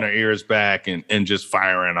 peeling their ears back and just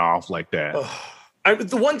firing off like that.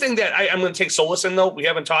 The one thing that I'm going to take solace in, though, we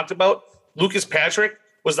haven't talked about, Lucas Patrick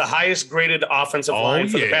was the highest graded offensive line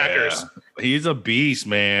for the Packers. He's a beast,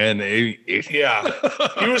 man. He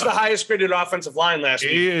was the highest graded offensive line last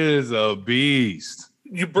week. He is a beast.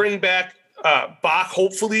 You bring back Bach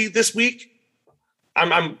hopefully this week.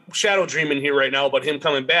 I'm shadow dreaming here right now about him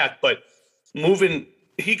coming back, but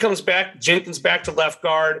he comes back, Jenkins back to left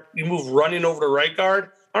guard. You move running over to right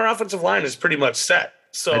guard. Our offensive line is pretty much set.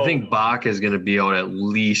 So I think Bach is going to be out at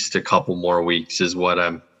least a couple more weeks, is what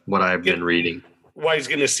I've been reading. Why he's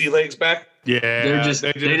getting his sea legs back? Yeah,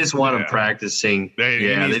 they just want him practicing.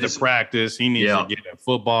 He needs to practice. He needs to get in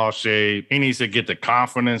football shape. He needs to get the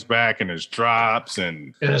confidence back in his drops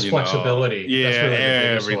and his flexibility.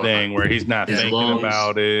 Everything where he's not thinking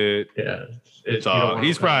about it. Yeah, so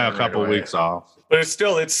he's probably a couple weeks off. But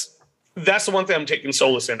that's the one thing I'm taking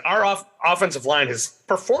solace in. Our offensive line has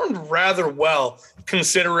performed rather well,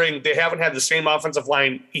 considering they haven't had the same offensive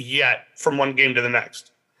line yet from one game to the next.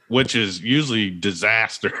 Which is usually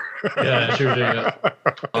disaster. Yeah, sure.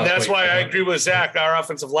 And that's why I agree with Zach. Our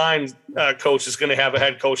offensive line coach is going to have a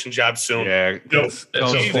head coaching job soon. Yeah, Coach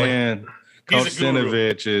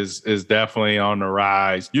Sinovich is definitely on the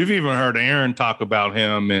rise. You've even heard Aaron talk about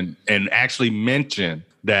him and actually mention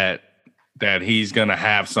that he's going to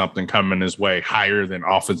have something coming his way higher than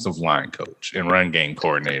offensive line coach and run game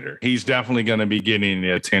coordinator. He's definitely going to be getting the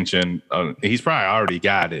attention. He's probably already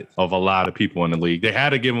got it of a lot of people in the league. They had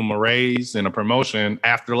to give him a raise and a promotion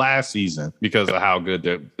after last season because of how good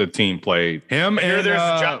the team played. There's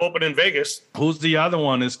a job open in Vegas. Who's the other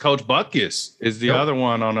one? Is Coach Butkus is the other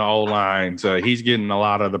one on the O-line. So he's getting a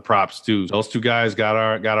lot of the props too. Those two guys got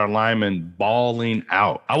our linemen balling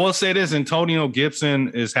out. I will say this, Antonio Gibson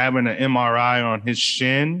is having an MRI MRI on his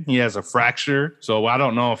shin. He has a fracture. So I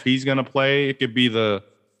don't know if he's going to play. It could be the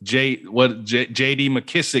JD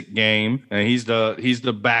McKissick game, and he's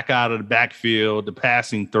the back out of the backfield, the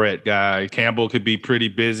passing threat guy. Campbell could be pretty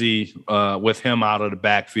busy with him out of the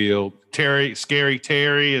backfield. Scary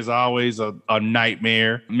Terry is always a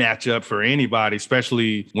nightmare matchup for anybody,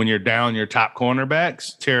 especially when you're down your top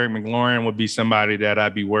cornerbacks. Terry McLaurin would be somebody that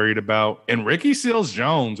I'd be worried about. And Ricky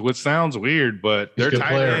Seals-Jones, which sounds weird, but their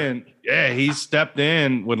tight end, yeah, he stepped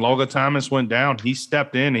in when Logan Thomas went down. He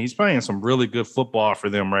stepped in and he's playing some really good football for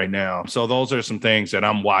them right now. So those are some things that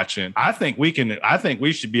I'm watching. I think we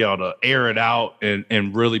should be able to air it out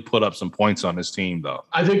and really put up some points on this team, though.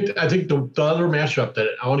 I think the other matchup that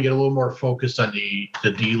I want to get a little more focused on the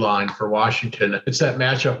D line for Washington. It's that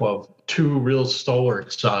matchup of two real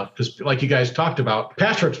stalwarts. Because like you guys talked about,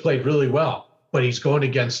 Patrick's played really well, but he's going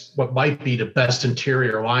against what might be the best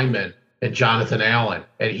interior lineman and Jonathan Allen.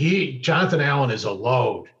 And Jonathan Allen is a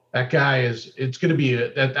load. That guy I think that's going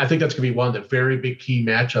to be one of the very big key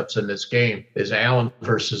matchups in this game is Allen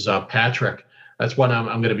versus Patrick. That's one I'm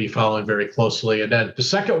going to be following very closely. And then the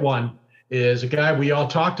second one is a guy we all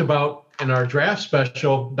talked about in our draft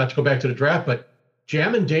special, not to go back to the draft, but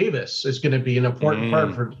Jamin Davis is going to be an important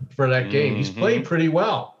part for that game. He's played pretty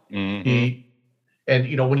well. And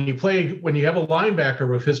when you have a linebacker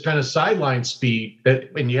with his kind of sideline speed,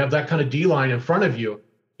 and you have that kind of D line in front of you,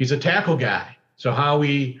 he's a tackle guy. So how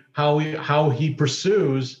he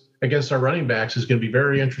pursues against our running backs is going to be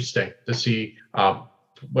very interesting to see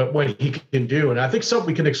what he can do. And I think something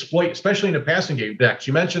we can exploit, especially in the passing game. Dex,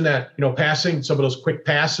 you mentioned that passing some of those quick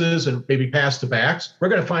passes and maybe pass to backs. We're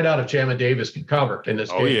going to find out if Jamin Davis can cover in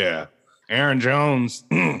this game. Oh yeah, Aaron Jones.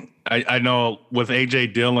 I know with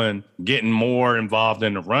AJ Dillon getting more involved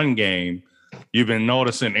in the run game, you've been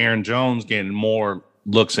noticing Aaron Jones getting more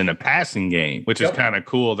looks in the passing game, which is kind of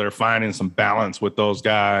cool. They're finding some balance with those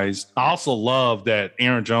guys. I also love that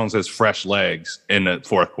Aaron Jones has fresh legs in the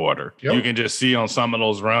fourth quarter. You can just see on some of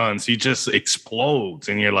those runs, he just explodes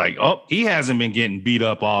and you're like, oh, he hasn't been getting beat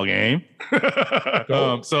up all game.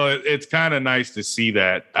 So it's kind of nice to see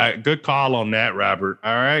that. Good call on that, Robert.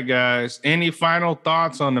 All right, guys. Any final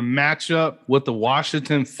thoughts on the matchup with the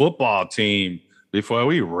Washington football team before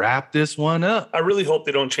we wrap this one up? I really hope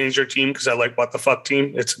they don't change their team because I like What the Fuck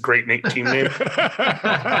Team. It's a great team name.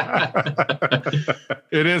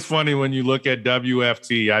 It is funny when you look at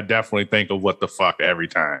WFT. I definitely think of What the Fuck every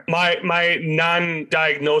time. My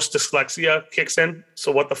non-diagnosed dyslexia kicks in.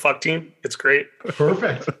 So What the Fuck Team. It's great.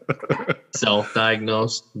 Perfect.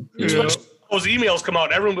 Self-diagnosed. Those emails come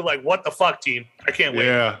out. Everyone will be like, What the Fuck Team. I can't wait.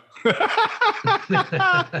 Yeah.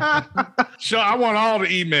 Sure, I want all the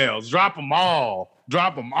emails. Drop them all.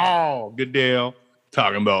 Goodell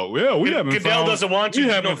talking about. Well, we haven't. Goodell doesn't want you.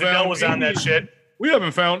 Goodell was on that shit. We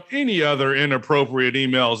haven't found any other inappropriate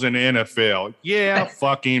emails in the NFL. Yeah,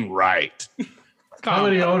 fucking right. How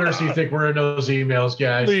many owners do you think were in those emails,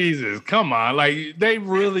 guys? Jesus, come on! Like they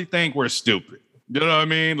really think we're stupid. You know what I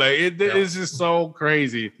mean? Like it's just so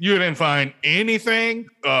crazy. You didn't find anything.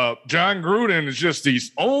 John Gruden is just the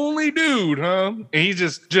only dude, huh? And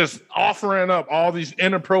he's just offering up all these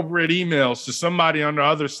inappropriate emails to somebody on the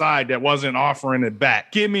other side that wasn't offering it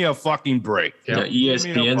back. Give me a fucking break. Yeah,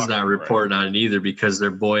 ESPN's not reporting on it either because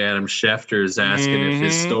their boy Adam Schefter is asking if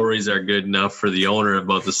his stories are good enough for the owner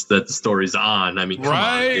about that the story's on. I mean, come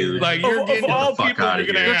on, dude. Like you're getting the fuck out of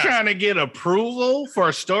here. You're trying to get approval for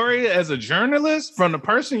a story as a journalist from the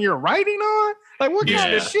person you're writing on? Like, what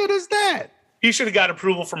kind of shit is that? He should have got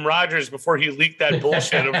approval from Rodgers before he leaked that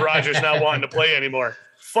bullshit of Rodgers not wanting to play anymore.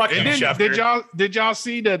 Fuck you, Schefter. Did y'all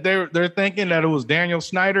see that they're thinking that it was Daniel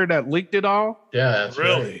Snyder that leaked it all? Yeah, that's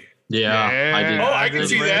really. Right. Yeah, I did. Oh, I can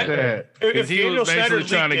see that. If he was basically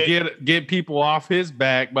trying to get people off his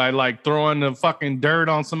back by like throwing the fucking dirt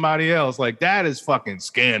on somebody else. Like that is fucking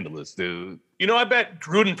scandalous, dude. You know, I bet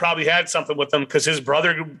Gruden probably had something with him because his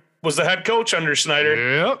brother was the head coach under Snyder.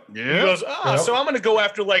 Yep. He goes, so I'm going to go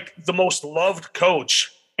after like the most loved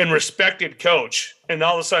coach and respected coach. And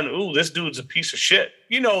all of a sudden, ooh, this dude's a piece of shit.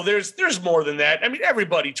 You know, there's more than that. I mean,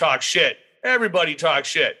 everybody talks shit.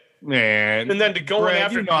 Man. And then to go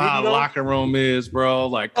after you know how locker room is, bro.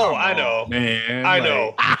 Like, I know. Man. I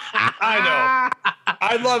know. I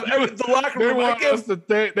love the locker room.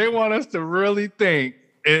 They want us to really think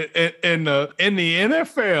in the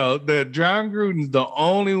NFL that John Gruden's the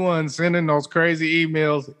only one sending those crazy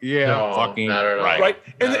emails. Yeah, no, fucking right.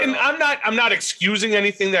 And I'm not excusing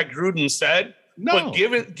anything that Gruden said. No.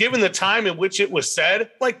 But given the time in which it was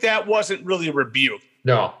said, like that wasn't really a rebuke.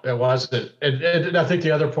 No, it wasn't. And I think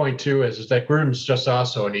the other point too is that Gruden's just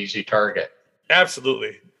also an easy target.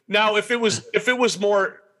 Absolutely. Now, if it was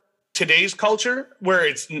more today's culture where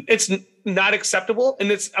it's not acceptable.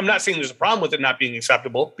 And I'm not saying there's a problem with it not being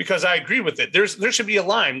acceptable, because I agree with it. There should be a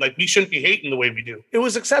line. Like, we shouldn't be hating the way we do. It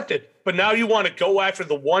was accepted. But now you want to go after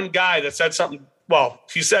the one guy that said something. Well,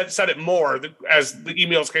 he said it more as the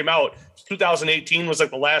emails came out. 2018 was like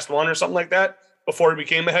the last one or something like that before he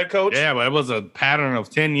became a head coach. Yeah, but it was a pattern of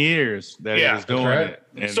 10 years that he was doing it.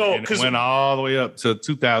 And it went all the way up to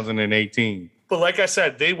 2018. But like I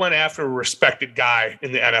said, they went after a respected guy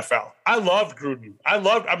in the NFL. I loved Gruden. I'm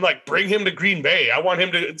like, bring him to Green Bay. I want him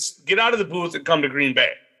to get out of the booth and come to Green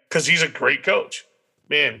Bay because he's a great coach.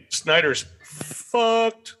 Man, Snyder's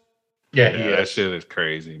fucked. Yeah, that shit is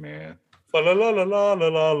crazy, man. La la la la la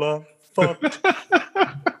la la. Fucked.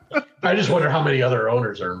 I just wonder how many other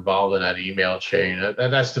owners are involved in that email chain.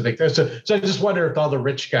 That's the big thing. So I just wonder if all the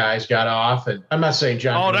rich guys got off. And I'm not saying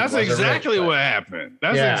John. Oh, that's exactly what happened.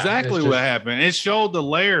 That's exactly what happened. It showed the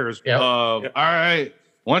layers of, all right,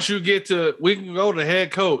 once you get to, we can go to head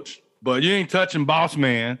coach, but you ain't touching boss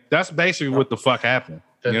man. That's basically what the fuck happened.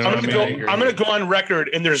 You know I'm going to go on record,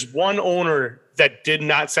 and there's one owner that did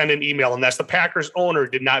not send an email, and that's the Packers owner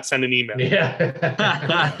did not send an email. Yeah.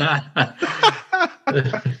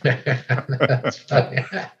 That's funny.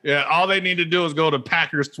 Yeah, all they need to do is go to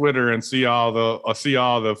Packers Twitter and see all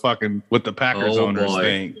the fucking what the Packers owners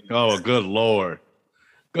think. Oh, good Lord.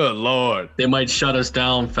 Good Lord. They might shut us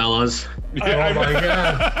down, fellas. Oh my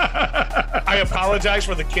God. I apologize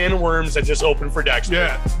for the can of worms that just opened for Dexter.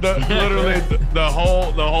 Yeah, literally the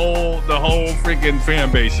whole freaking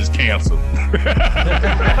fan base is canceled.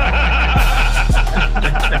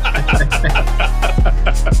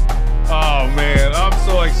 Oh man, I'm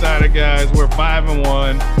so excited, guys. We're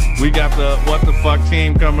 5-1. We got the What the Fuck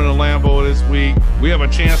team coming to Lambeau this week. We have a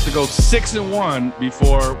chance to go 6-1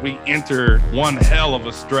 before we enter one hell of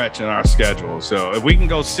a stretch in our schedule. So if we can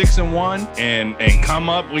go 6-1 and come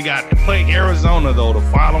up, we got to play Arizona though the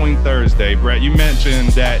following Thursday. Brett, you mentioned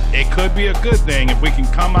that it could be a good thing if we can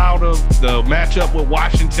come out of the matchup with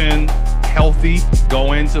Washington healthy,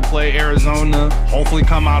 go in to play Arizona, hopefully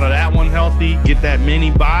come out of that one healthy, get that mini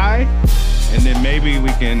bye, and then maybe we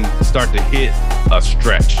can start to hit a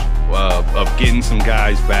stretch of getting some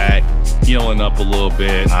guys back, healing up a little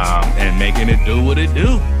bit, and making it do what it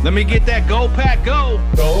do. Let me get that Go Pack Go!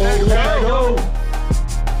 Go, Pack, go!